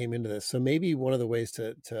that came into this. So maybe one of the ways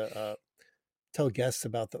to tell guests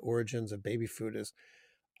about the origins of baby food is,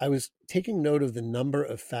 I was taking note of the number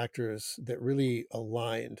of factors that really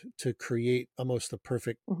aligned to create almost the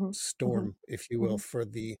perfect storm, if you will, for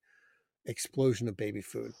the explosion of baby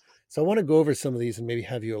food. So I want to go over some of these and maybe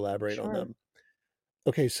have you elaborate on them.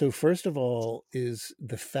 Okay, so first of all is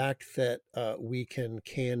the fact that we can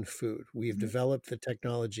can food. We've developed the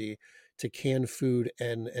technology to can food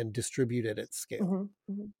and distribute it at scale,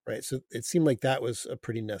 right? So it seemed like that was a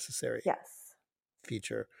pretty necessary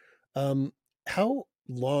feature. How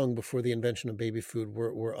long before the invention of baby food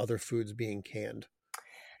were other foods being canned?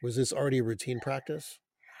 Was this already a routine practice?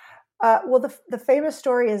 Well, the famous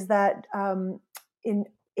story is that in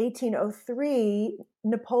 1803,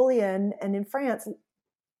 Napoleon and in France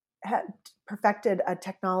had perfected a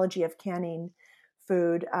technology of canning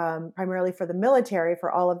food, primarily for the military,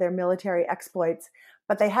 for all of their military exploits,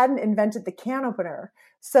 but they hadn't invented the can opener.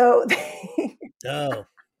 So they,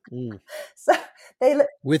 so they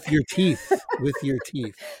with your teeth.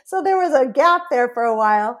 So there was a gap there for a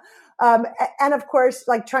while. And of course,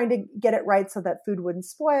 like trying to get it right so that food wouldn't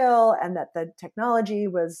spoil and that the technology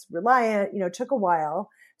was reliant, took a while.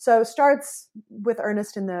 So starts with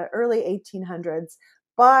earnest in the early 1800s.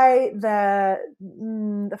 By the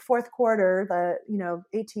fourth quarter, the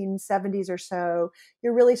 1870s or so,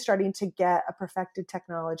 you're really starting to get a perfected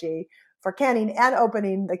technology for canning and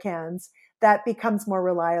opening the cans that becomes more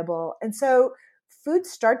reliable. And so food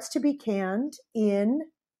starts to be canned in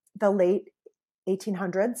the late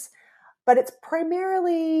 1800s, but it's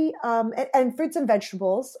primarily, and fruits and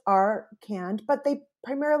vegetables are canned, but they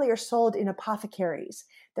primarily are sold in apothecaries.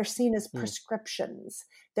 They're seen as prescriptions.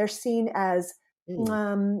 They're seen as,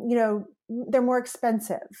 they're more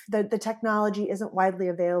expensive. The technology isn't widely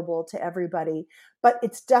available to everybody, but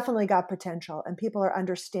it's definitely got potential, and people are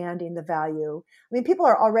understanding the value. I mean, people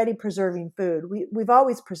are already preserving food. We've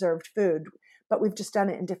always preserved food, but we've just done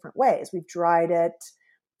it in different ways. We've dried it,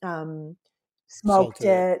 smoked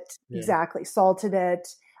it, exactly, salted it.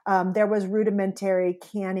 There was rudimentary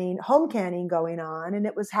canning, home canning going on, and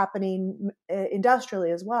it was happening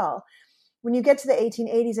industrially as well. When you get to the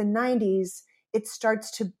 1880s and 90s, it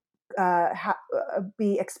starts to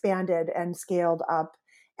be expanded and scaled up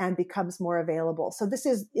and becomes more available. So this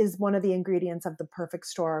is one of the ingredients of the perfect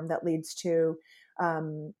storm that leads to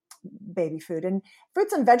baby food. And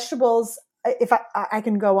fruits and vegetables, if I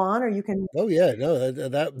can go on, or you can. Oh yeah, no,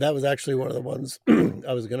 that was actually one of the ones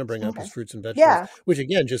I was going to bring up, is fruits and vegetables, which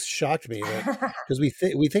again just shocked me, because we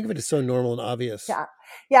think of it as so normal and obvious.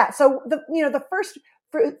 Yeah. So the first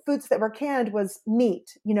foods that were canned was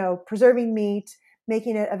meat. Preserving meat,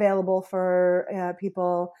 making it available for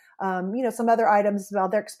people. Some other items. Well,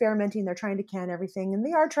 they're experimenting. They're trying to can everything, and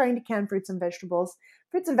they are trying to can fruits and vegetables.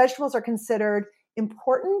 Fruits and vegetables are considered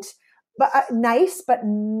important, but nice, but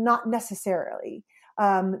not necessarily.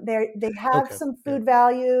 They have some food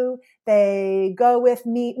value. They go with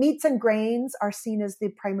meat. Meats and grains are seen as the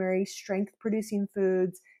primary strength producing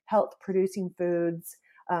foods, health producing foods,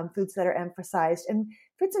 foods that are emphasized. And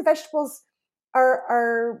fruits and vegetables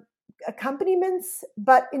are accompaniments,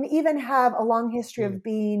 but even have a long history of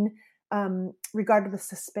being regarded with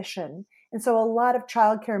suspicion. And so a lot of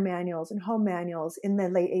childcare manuals and home manuals in the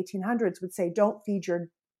late 1800s would say, don't feed your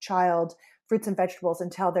child fruits and vegetables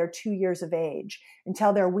until they're 2 years of age,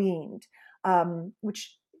 until they're weaned,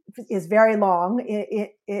 which is very long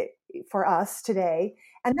for us today.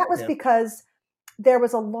 And that was because there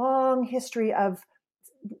was a long history of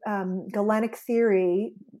Galenic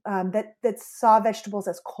theory that saw vegetables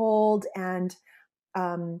as cold and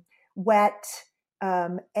wet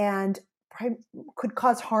and could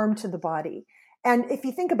cause harm to the body. And if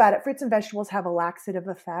you think about it, fruits and vegetables have a laxative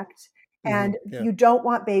effect, and you don't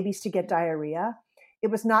want babies to get diarrhea. It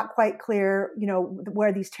was not quite clear,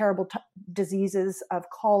 where these terrible diseases of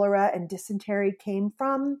cholera and dysentery came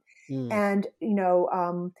from. And,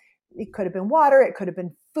 it could have been water, it could have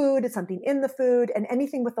been food, it's something in the food, and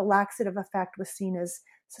anything with a laxative effect was seen as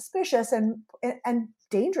suspicious and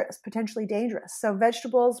dangerous, potentially dangerous. So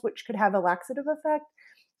vegetables, which could have a laxative effect,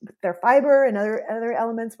 their fiber and other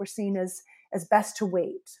elements were seen as best to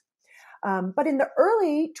wait. But in the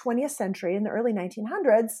early 20th century, in the early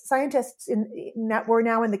 1900s, scientists were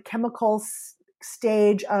now in the chemical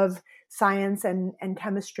stage of science and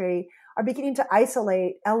chemistry are beginning to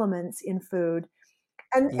isolate elements in food.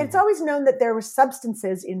 And it's always known that there were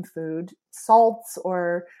substances in food, salts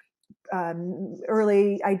or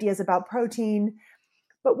early ideas about protein.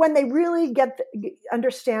 But when they really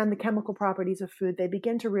understand the chemical properties of food, they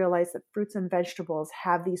begin to realize that fruits and vegetables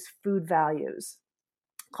have these food values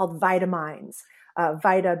called vitamines,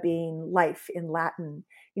 vita being life in Latin,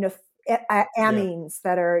 amines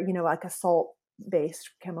that are, like a salt-based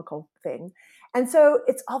chemical thing. And so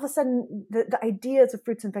it's all of a sudden the ideas of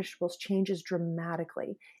fruits and vegetables changes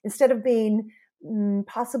dramatically. Instead of being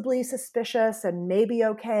possibly suspicious and maybe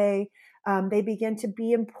okay, they begin to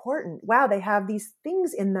be important. Wow, they have these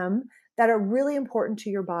things in them that are really important to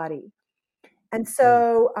your body. And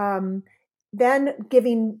so then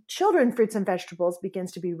giving children fruits and vegetables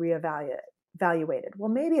begins to be reevaluated. Well,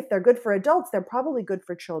 maybe if they're good for adults, they're probably good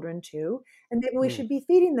for children too. And maybe we should be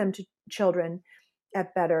feeding them to children at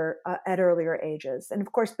earlier ages. And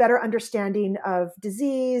of course, better understanding of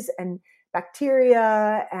disease and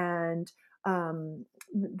bacteria and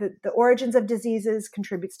the origins of diseases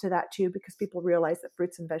contributes to that too, because people realize that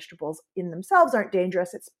fruits and vegetables in themselves aren't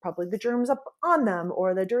dangerous. It's probably the germs up on them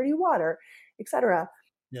or the dirty water, etc.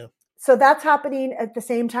 Yeah. So that's happening at the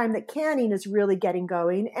same time that canning is really getting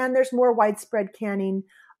going. And there's more widespread canning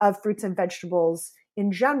of fruits and vegetables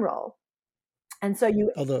in general. And so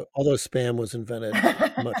although Spam was invented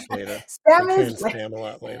much later. Spam a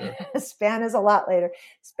lot later. Spam is a lot later.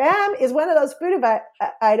 Spam is one of those food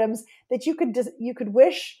items that you could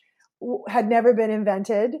wish had never been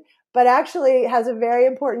invented, but actually has a very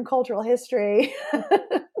important cultural history.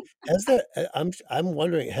 I'm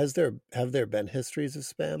wondering, have there been histories of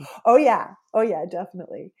Spam? Oh yeah,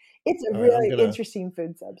 definitely. It's a really interesting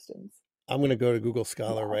food substance. I'm going to go to Google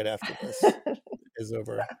Scholar right after this is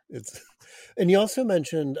over. And you also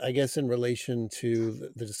mentioned, I guess, in relation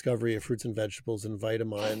to the discovery of fruits and vegetables and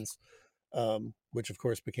vitamins, which of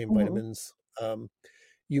course became vitamins.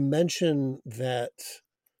 You mentioned that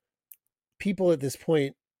people at this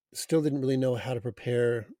point still didn't really know how to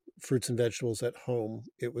prepare fruits and vegetables at home.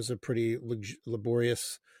 It was a pretty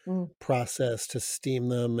laborious process to steam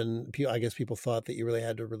them. And I guess people thought that you really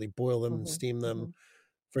had to really boil them and steam them.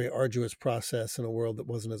 Very arduous process in a world that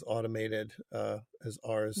wasn't as automated as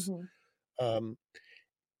ours. And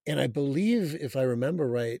I believe, if I remember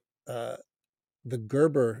right,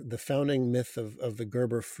 the founding myth of the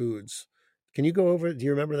Gerber foods. Can you go over? Do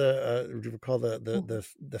you remember do you recall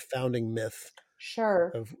the founding myth?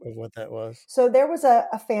 Sure. Of what that was. So there was a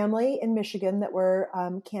family in Michigan that were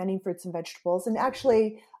canning fruits and vegetables, and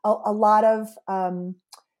actually a lot of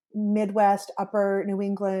Midwest, Upper New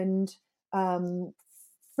England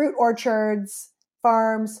fruit orchards,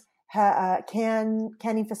 farms,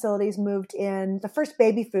 canning facilities moved in. The first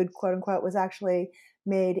baby food, quote unquote, was actually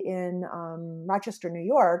made in Rochester, New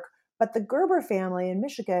York. But the Gerber family in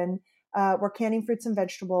Michigan were canning fruits and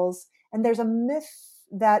vegetables. And there's a myth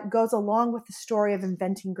that goes along with the story of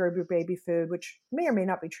inventing Gerber baby food, which may or may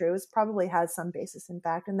not be true. It probably has some basis in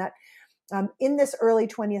fact. And that in this early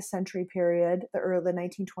 20th century period, the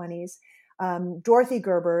 1920s, Dorothy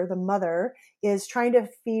Gerber, the mother, is trying to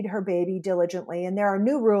feed her baby diligently. And there are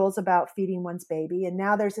new rules about feeding one's baby. And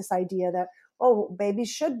now there's this idea that, babies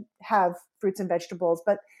should have fruits and vegetables,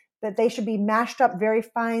 but that they should be mashed up very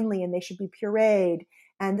finely and they should be pureed.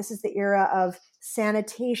 And this is the era of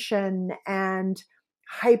sanitation and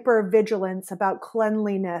hypervigilance about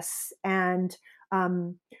cleanliness and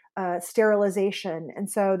sterilization. And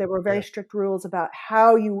so there were very strict rules about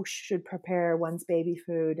how you should prepare one's baby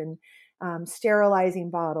food. And sterilizing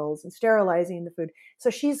bottles and sterilizing the food. So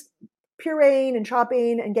she's pureeing and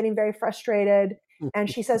chopping and getting very frustrated. And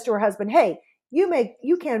she says to her husband, "Hey,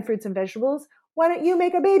 you can fruits and vegetables. Why don't you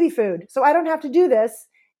make a baby food so I don't have to do this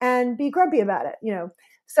and be grumpy about it?"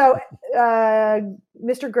 So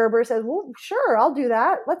Mr. Gerber says, "Well, sure, I'll do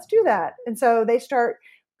that. Let's do that." And so they start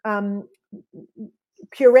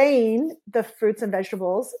pureeing the fruits and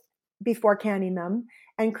vegetables before canning them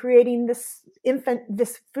and creating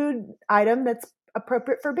this food item that's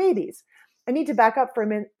appropriate for babies. I need to back up for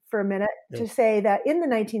a minute to say that in the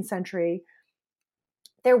 19th century,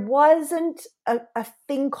 there wasn't a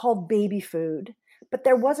thing called baby food, but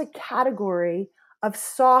there was a category of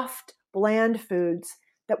soft, bland foods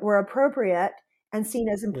that were appropriate and seen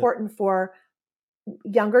as important for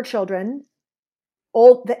younger children,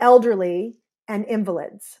 the elderly, and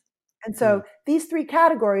invalids. And so these three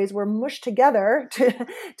categories were mushed together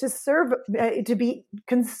to be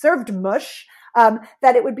conserved mush,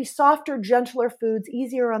 that it would be softer, gentler foods,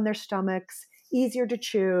 easier on their stomachs, easier to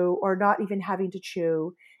chew, or not even having to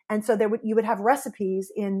chew. And so you would have recipes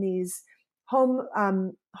in these home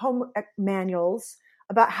manuals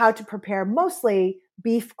about how to prepare mostly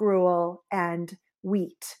beef gruel and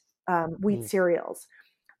wheat cereals.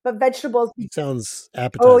 But vegetables sounds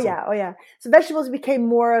appetizing. Oh yeah. So vegetables became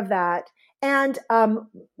more of that, and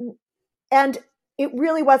it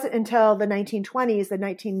really wasn't until the 1920s, the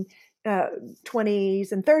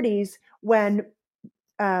 1920s and 30s, when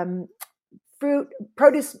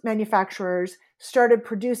produce manufacturers started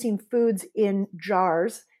producing foods in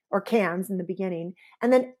jars or cans in the beginning,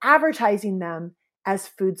 and then advertising them as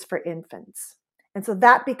foods for infants. And so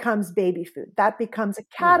that becomes baby food. That becomes a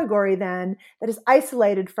category then that is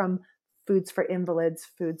isolated from foods for invalids,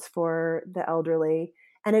 foods for the elderly.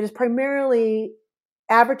 And it is primarily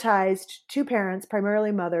advertised to parents,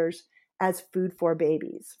 primarily mothers, as food for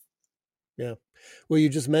babies. Yeah. Well, you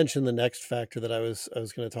just mentioned the next factor that I was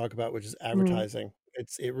going to talk about, which is advertising.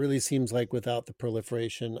 It really seems like without the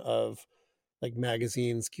proliferation of like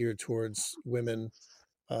magazines geared towards women,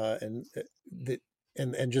 and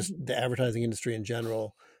just the advertising industry in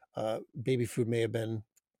general, baby food may have been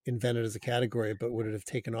invented as a category, but would it have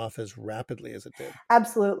taken off as rapidly as it did?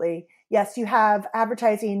 Absolutely. Yes, you have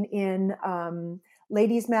advertising in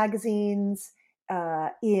ladies' magazines,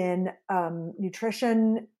 in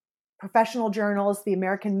nutrition professional journals, the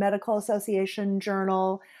American Medical Association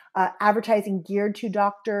journal, advertising geared to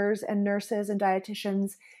doctors and nurses and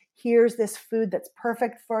dietitians. Here's this food that's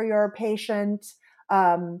perfect for your patient.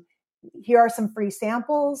 Here are some free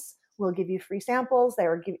samples. We'll give you free samples.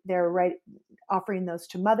 They're offering those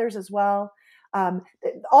to mothers as well.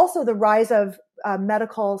 Also, the rise of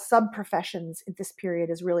medical sub-professions in this period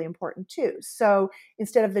is really important too. So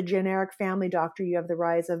instead of the generic family doctor, you have the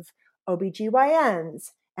rise of OBGYNs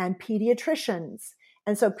and pediatricians.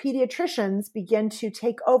 And so pediatricians begin to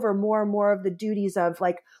take over more and more of the duties of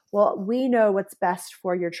like, well, we know what's best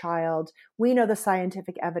for your child. We know the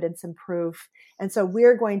scientific evidence and proof. And so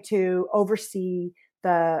we're going to oversee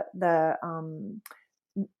the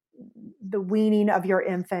weaning of your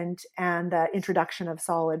infant and the introduction of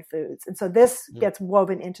solid foods. And so this gets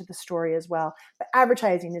woven into the story as well. But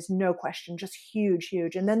advertising is no question, just huge,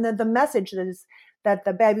 huge. And then the message that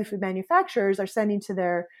the baby food manufacturers are sending to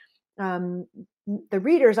their the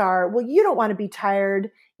readers are, well, you don't want to be tired.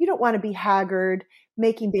 You don't want to be haggard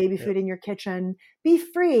making baby food in your kitchen. Be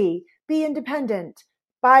free, be independent,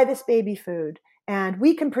 buy this baby food. And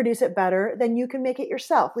we can produce it better than you can make it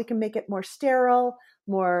yourself. We can make it more sterile,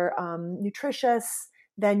 more nutritious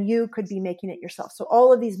than you could be making it yourself. So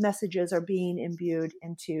all of these messages are being imbued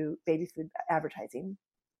into baby food advertising.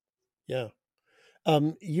 Yeah.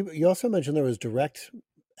 You also mentioned there was direct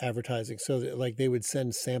advertising. So that, like they would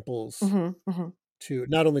send samples to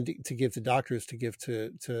not only to give to doctors, to give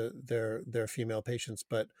to their female patients,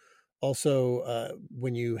 but also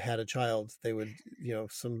when you had a child, they would,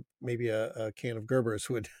 maybe a can of Gerber's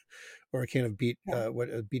or a can of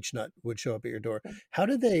a beech nut would show up at your door. How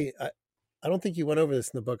did they? I don't think you went over this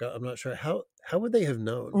in the book. I'm not sure. How would they have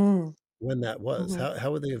known when that was?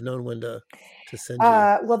 How would they have known when to send you?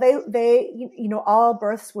 Well, they all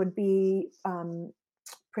births would be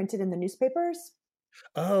printed in the newspapers.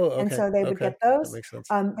 Oh, okay. And so they would get those. That makes sense.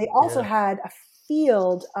 They also had a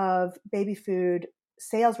field of baby food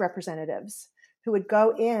sales representatives who would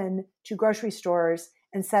go in to grocery stores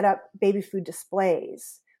and set up baby food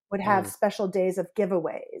displays, would have special days of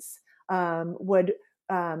giveaways, would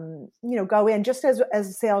go in just as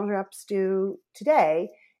sales reps do today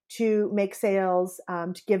to make sales,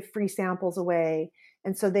 to give free samples away.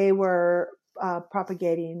 And so they were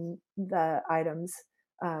propagating the items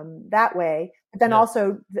that way. But then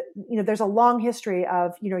also, there's a long history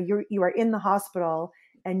of, you are in the hospital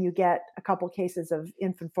and you get a couple cases of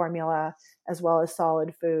infant formula as well as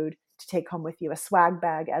solid food to take home with you, a swag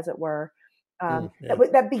bag, as it were.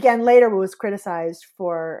 That began later, was criticized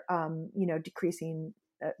for, decreasing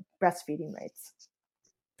breastfeeding rates.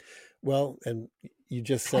 Well, and you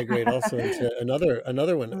just segued also into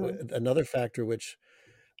another one, another factor, which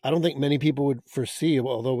I don't think many people would foresee,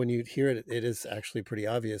 although when you hear it, it is actually pretty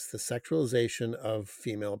obvious. The sexualization of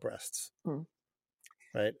female breasts,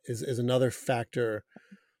 right, is another factor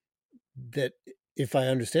that, if I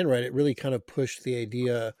understand right, it really kind of pushed the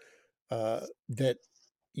idea that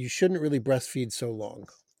you shouldn't really breastfeed so long.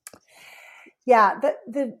 Yeah,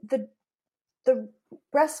 the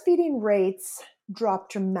breastfeeding rates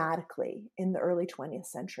dropped dramatically in the early 20th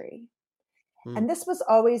century. And this was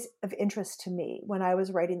always of interest to me when I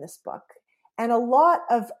was writing this book. And a lot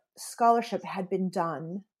of scholarship had been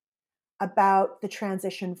done about the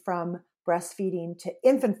transition from breastfeeding to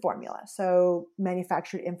infant formula, so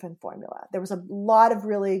manufactured infant formula. There was a lot of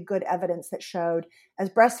really good evidence that showed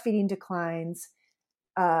as breastfeeding declines,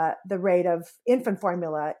 the rate of infant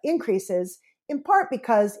formula increases, in part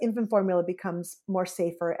because infant formula becomes more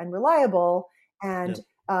safer and reliable, and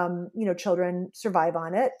children survive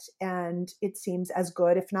on it, and it seems as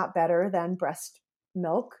good, if not better, than breast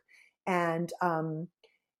milk, and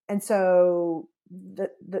so the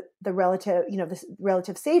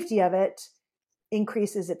relative safety of it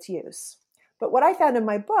increases its use. But what I found in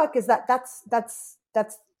my book is that that's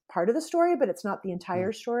part of the story, but it's not the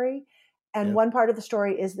entire story. And one part of the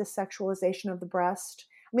story is the sexualization of the breast.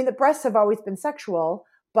 I mean, the breasts have always been sexual,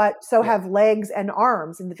 but so have legs and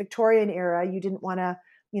arms. In the Victorian era, you didn't want to,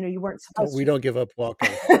 you weren't supposed We don't give up walking.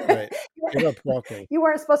 Right. Give up walking. You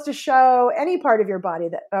weren't supposed to show any part of your body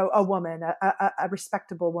that a woman, a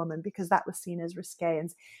respectable woman, because that was seen as risque.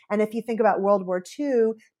 And if you think about World War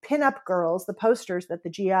II, pin-up girls, the posters that the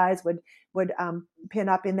GIs would pin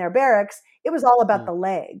up in their barracks, it was all about the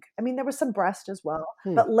leg. I mean, there was some breast as well,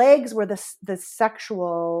 but legs were the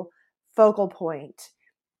sexual focal point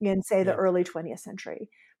in, say, the early 20th century.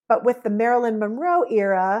 But with the Marilyn Monroe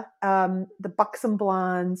era, the buxom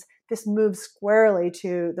blondes, this moves squarely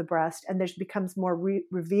to the breast, and there becomes more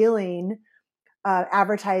revealing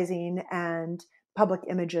advertising and public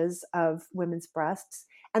images of women's breasts.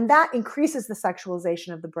 And that increases the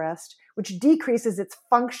sexualization of the breast, which decreases its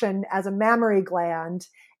function as a mammary gland,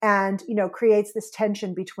 and creates this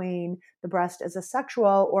tension between the breast as a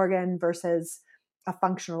sexual organ versus a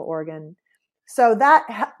functional organ. So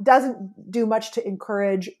that doesn't do much to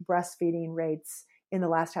encourage breastfeeding rates in the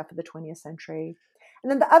last half of the 20th century. And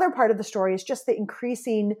then the other part of the story is just the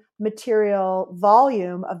increasing material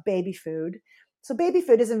volume of baby food. So baby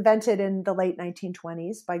food is invented in the late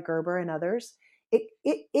 1920s by Gerber and others.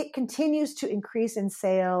 It continues to increase in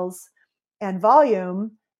sales and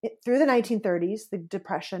volume through the 1930s, the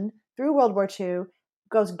Depression, through World War II,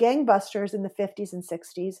 goes gangbusters in the 50s and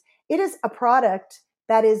 60s. It is a product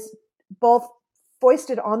that is both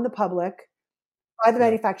foisted on the public by the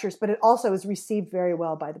manufacturers, but it also is received very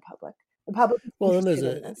well by the public. The public is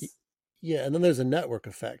interested in this. And then there's a network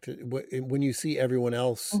effect. When you see everyone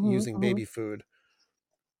else using baby food,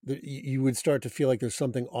 you would start to feel like there's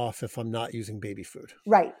something off if I'm not using baby food.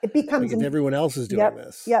 Right. It becomes, like if everyone else is doing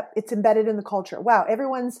this. Yep. It's embedded in the culture. Wow.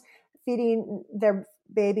 Everyone's feeding their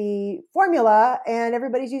baby formula and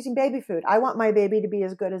everybody's using baby food. I want my baby to be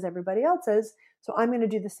as good as everybody else's, so I'm going to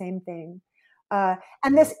do the same thing.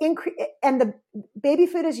 And this and the baby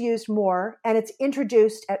food is used more, and it's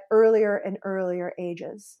introduced at earlier and earlier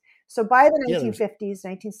ages. So by the 1950s,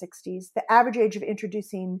 1960s, the average age of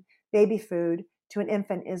introducing baby food to an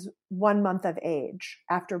infant is 1 month of age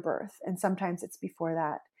after birth, and sometimes it's before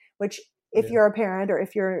that. Which, if you're a parent or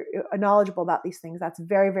if you're knowledgeable about these things, that's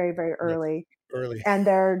very, very, very early. Early. And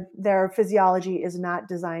their physiology is not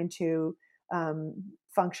designed to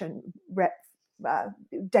function.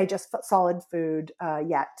 Digest solid food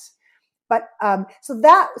yet, but so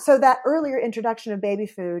that earlier introduction of baby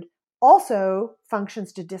food also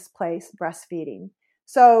functions to displace breastfeeding.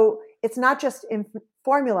 So it's not just in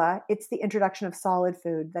formula; it's the introduction of solid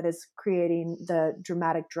food that is creating the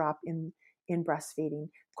dramatic drop in breastfeeding.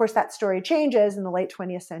 Of course, that story changes in the late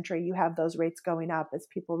 20th century. You have those rates going up as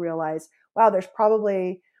people realize, wow, there's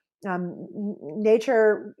probably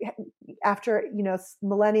nature, after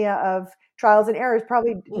millennia of trials and errors,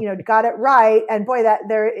 probably got it right, and boy, that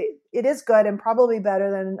it is good and probably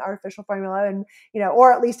better than artificial formula, and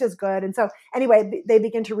or at least as good. And so anyway, they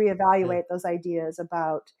begin to reevaluate those ideas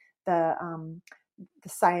about the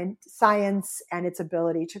science and its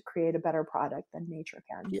ability to create a better product than nature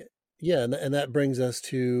can. Yeah, and that brings us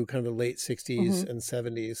to kind of the late 60s Mm-hmm. and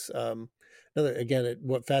 70s.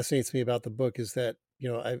 What fascinates me about the book is that,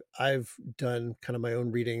 I've done kind of my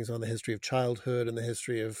own readings on the history of childhood and the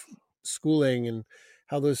history of schooling and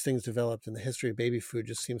how those things developed, and the history of baby food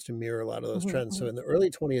just seems to mirror a lot of those Mm-hmm. trends. Mm-hmm. So in the early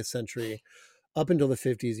 20th century, up until the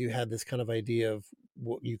 50s, you had this kind of idea of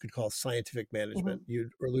what you could call scientific Mm-hmm. management. You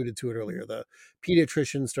alluded to it Mm-hmm. earlier. The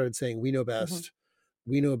pediatricians started saying, we know Mm-hmm. best.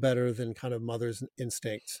 We know better than kind of mother's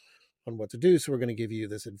instincts on what to do. So we're going to give you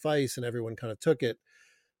this advice. And everyone kind of took it.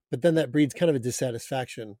 But then that breeds kind of a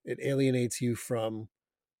dissatisfaction. It alienates you from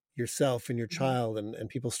yourself and your Mm-hmm. child. And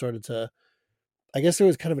people started to, I guess there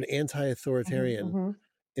was kind of an anti authoritarian Mm-hmm.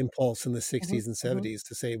 impulse in the Mm-hmm. 60s and Mm-hmm. 70s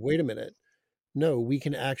to say, wait a minute, no, we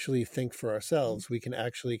can actually think for Mm-hmm. ourselves. We can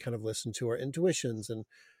actually kind of listen to our intuitions. And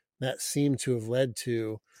that seemed to have led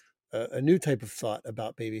to a new type of thought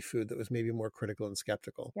about baby food that was maybe more critical and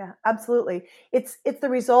skeptical. Yeah, absolutely. It's the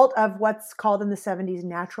result of what's called in the 70s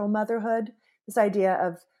natural motherhood. This idea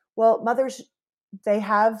of, well, mothers, they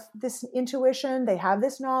have this intuition, they have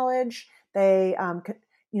this knowledge. They,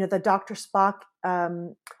 the Dr. Spock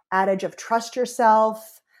adage of trust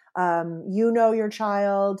yourself, you know your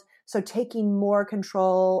child. So taking more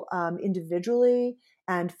control individually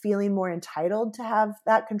and feeling more entitled to have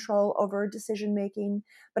that control over decision making.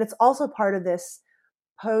 But it's also part of this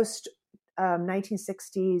post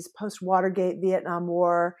 1960s, post Watergate, Vietnam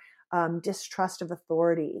War, distrust of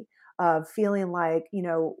authority, of feeling like,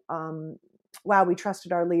 wow, we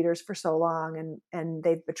trusted our leaders for so long and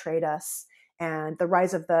they've betrayed us. And the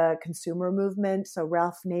rise of the consumer movement, so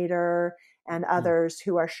Ralph Nader and Mm. others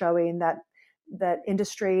who are showing that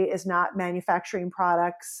industry is not manufacturing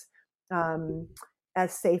products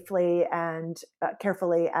as safely and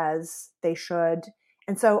carefully as they should.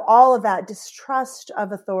 And so all of that distrust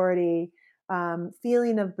of authority,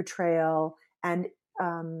 feeling of betrayal, and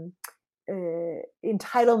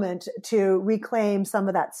entitlement to reclaim some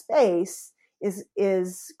of that space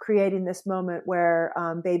is creating this moment where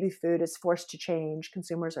baby food is forced to change.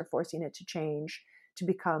 Consumers are forcing it to change to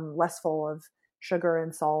become less full of sugar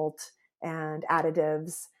and salt and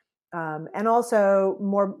additives. And also,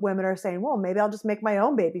 more women are saying, "Well, maybe I'll just make my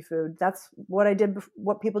own baby food. That's what I did,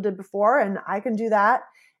 what people did before, and I can do that.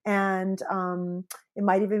 And it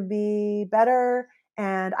might even be better,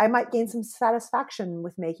 and I might gain some satisfaction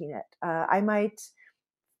with making it. I might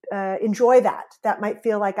enjoy that. That might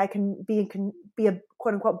feel like I can be a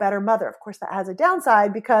quote unquote better mother. Of course, that has a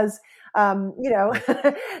downside because Right.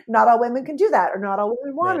 not all women can do that, or not all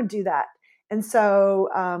women want Right. to do that. And so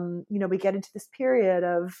we get into this period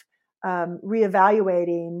of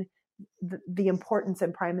reevaluating the importance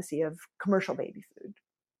and primacy of commercial baby food.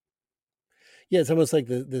 Yeah, it's almost like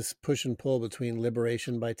this push and pull between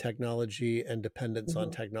liberation by technology and dependence on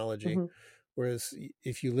Mm-hmm. technology. Mm-hmm. Whereas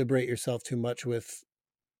if you liberate yourself too much with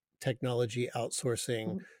technology outsourcing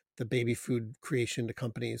Mm-hmm. the baby food creation to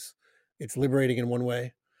companies, it's liberating in one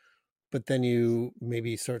way, but then you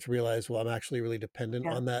maybe start to realize, well, I'm actually really dependent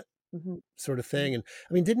Yeah. on that Mm-hmm. sort of thing. And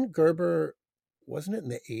I mean, didn't Gerber, wasn't it in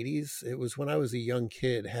the 80s? It was when I was a young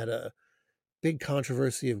kid, had a big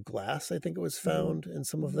controversy of glass. I think it was Mm-hmm. found in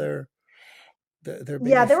some of Mm-hmm. their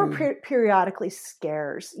Yeah, baby there were food. periodically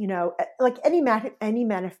scares. Like any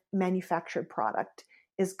manufactured product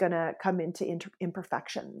is going to come into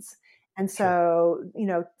imperfections. And Sure. so,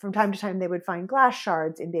 from time to time, they would find glass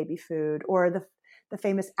shards in baby food, or the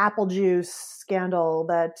famous apple juice scandal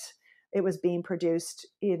that it was being produced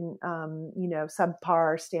in,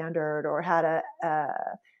 subpar standard, or had a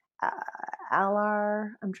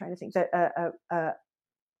alar. I'm trying to think that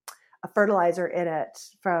a fertilizer in it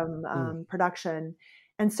from Mm. production.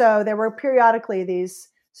 And so there were periodically these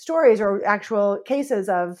stories or actual cases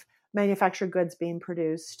of manufactured goods being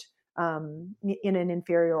produced in an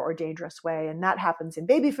inferior or dangerous way. And that happens in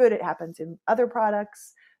baby food, it happens in other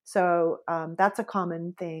products. So that's a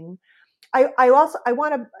common thing. I also, I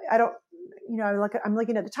want to, I don't, I'm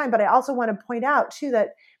looking at the time, but I also want to point out too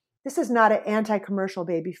that this is not an anti-commercial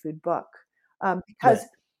baby food book, because Right.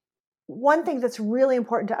 one thing that's really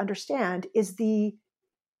important to understand is the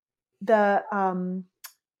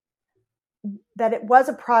that it was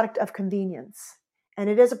a product of convenience, and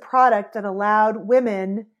it is a product that allowed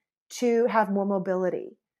women to have more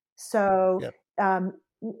mobility. So Yep.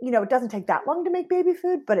 it doesn't take that long to make baby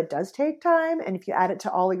food, but it does take time, and if you add it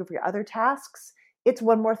to all of your other tasks, it's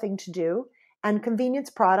one more thing to do. And convenience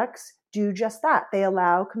products do just that. They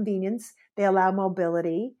allow convenience, they allow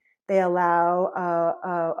mobility, they allow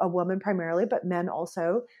a woman primarily, but men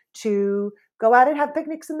also, to go out and have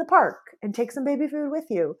picnics in the park and take some baby food with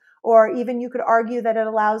you. Or even you could argue that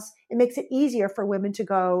it makes it easier for women to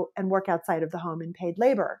go and work outside of the home in paid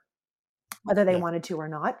labor. whether they Yeah. wanted to or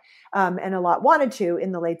not. And a lot wanted to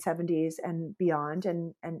in the late 70s and beyond,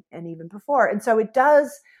 and even before. And so it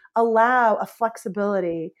does allow a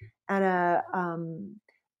flexibility and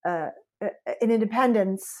an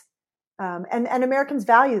independence. And Americans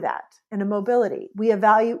value that, and a mobility. We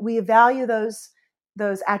value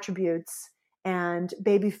those attributes, and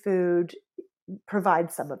baby food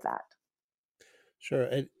provides some of that. Sure.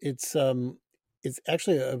 It's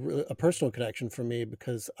actually a personal connection for me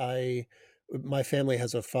because my family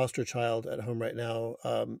has a foster child at home right now,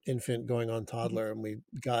 infant going on toddler, and we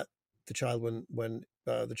got the child when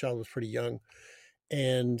the child was pretty young,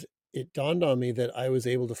 and it dawned on me that I was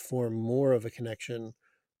able to form more of a connection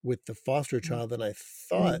with the foster child than I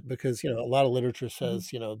thought, because a lot of literature says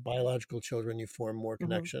biological children, you form more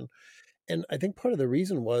connection. And I think part of the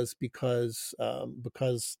reason was because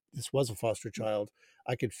this was a foster child,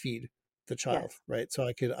 I could feed the child, Yes. right? So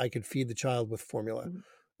I could feed the child with formula.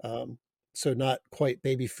 Um, so not quite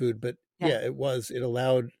baby food, but Yeah. it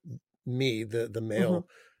allowed me, the male,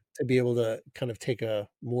 to be able to kind of take a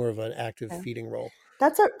more of an active feeding role.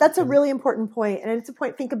 That's a really important point, and it's a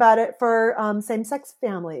point. Think about it for same-sex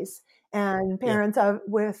families and parents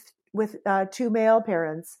with two male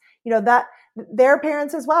parents. That their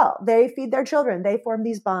parents as well. They feed their children. They form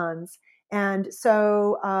these bonds, and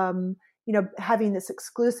so having this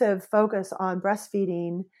exclusive focus on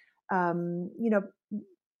breastfeeding,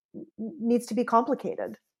 needs to be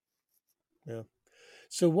complicated. Yeah.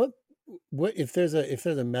 So what if there's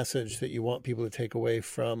a message that you want people to take away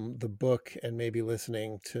from the book and maybe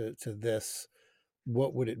listening to this,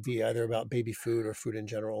 what would it be, either about baby food or food in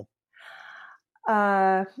general?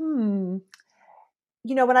 When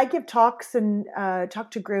I give talks and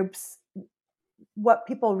talk to groups, what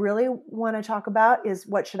people really want to talk about is,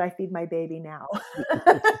 what should I feed my baby now?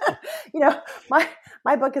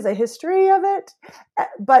 My book is a history of it,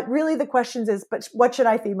 but really the questions is, but what should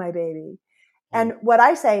I feed my baby? And what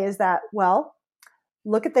I say is that, well,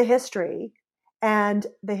 look at the history, and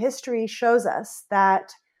the history shows us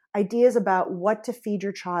that ideas about what to feed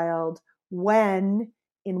your child, when,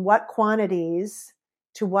 in what quantities,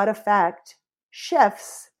 to what effect,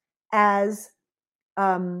 shifts as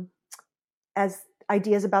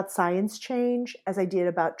ideas about science change, as ideas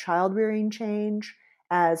about child rearing change,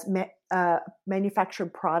 as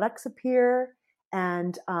manufactured products appear,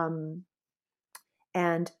 and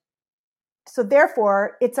so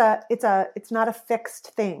therefore it's not a fixed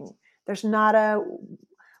thing. There's not a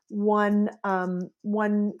one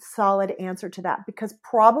solid answer to that, because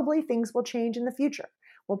probably things will change in the future.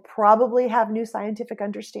 We'll probably have new scientific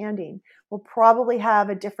understanding. We'll probably have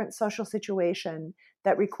a different social situation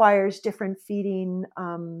that requires different feeding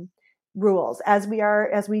rules, as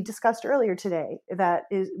we discussed earlier today.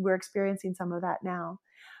 We're experiencing some of that now.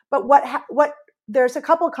 But what there's a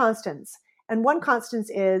couple constants, and one constant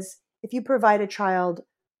is, if you provide a child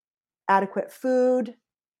adequate food,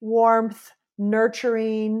 warmth,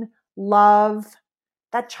 nurturing, love,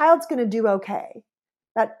 that child's going to do okay.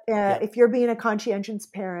 If you're being a conscientious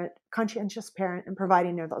parent and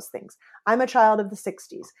providing those things. I'm a child of the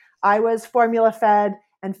 60s. I was formula fed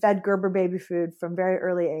and fed Gerber baby food from very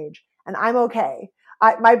early age, and I'm okay.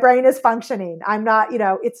 My brain is functioning. I'm not,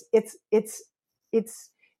 it's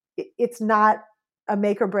not a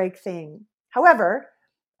make or break thing. However,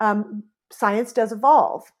 science does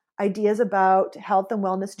evolve. Ideas about health and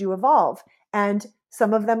wellness do evolve, and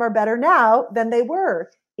some of them are better now than they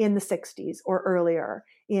were in the 60s or earlier,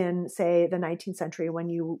 in, say, the 19th century, when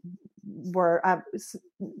you were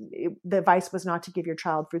the advice was not to give your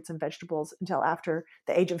child fruits and vegetables until after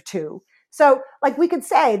the age of 2. So, we could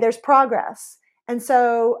say there's progress. And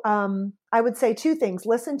so I would say two things: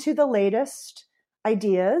 listen to the latest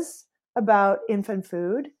ideas about infant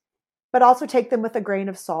food, but also take them with a grain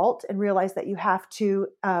of salt, and realize that you have to,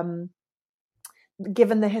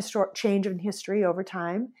 given the change in history over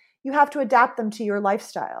time, you have to adapt them to your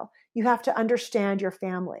lifestyle. You have to understand your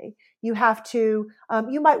family. You have to,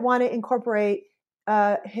 you might want to incorporate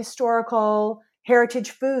historical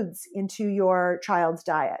heritage foods into your child's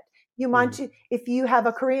diet. You want to, if you have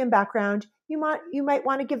a Korean background, you might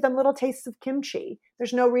want to give them little tastes of kimchi.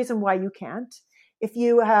 There's no reason why you can't. If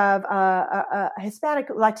you have a Hispanic,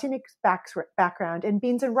 Latinx background, and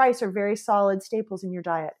beans and rice are very solid staples in your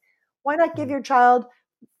diet, why not give your child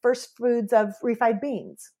first foods of refried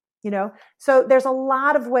beans? So there's a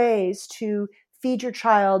lot of ways to feed your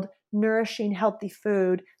child nourishing, healthy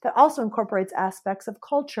food that also incorporates aspects of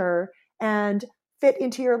culture and fit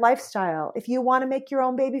into your lifestyle. If you want to make your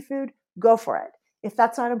own baby food, go for it. If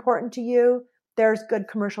that's not important to you, there's good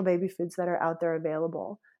commercial baby foods that are out there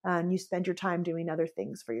available, and you spend your time doing other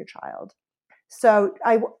things for your child. So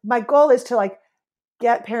my goal is to like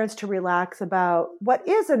get parents to relax about what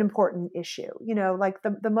is an important issue. Like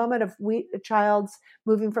the moment of a child's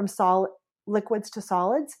moving from liquids to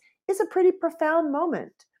solids is a pretty profound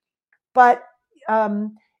moment, but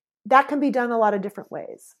that can be done a lot of different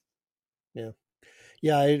ways.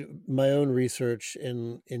 Yeah, my own research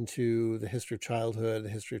into the history of childhood, the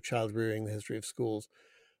history of child rearing, the history of schools,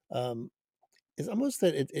 is almost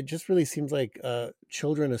that it just really seems like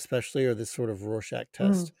children, especially, are this sort of Rorschach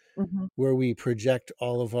test Mm-hmm. where we project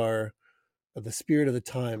all of the spirit of the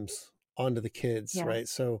times onto the kids, Yeah. right?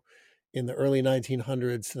 So in the early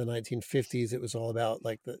 1900s to the 1950s, it was all about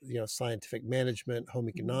like the scientific management, home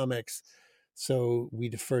economics. So we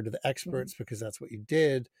deferred to the experts because that's what you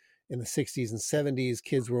did. In the 60s and 70s,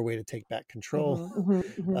 kids were a way to take back control.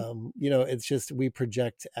 It's just we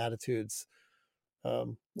project attitudes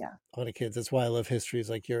onto kids. That's why I love histories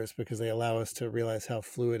like yours, because they allow us to realize how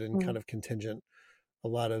fluid and kind of contingent a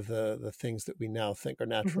lot of the things that we now think are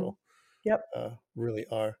natural really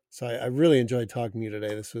are. So I really enjoyed talking to you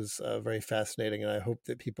today. This was very fascinating, and I hope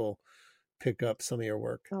that people pick up some of your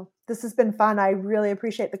work. Oh, this has been fun. I really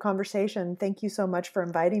appreciate the conversation. Thank you so much for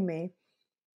inviting me.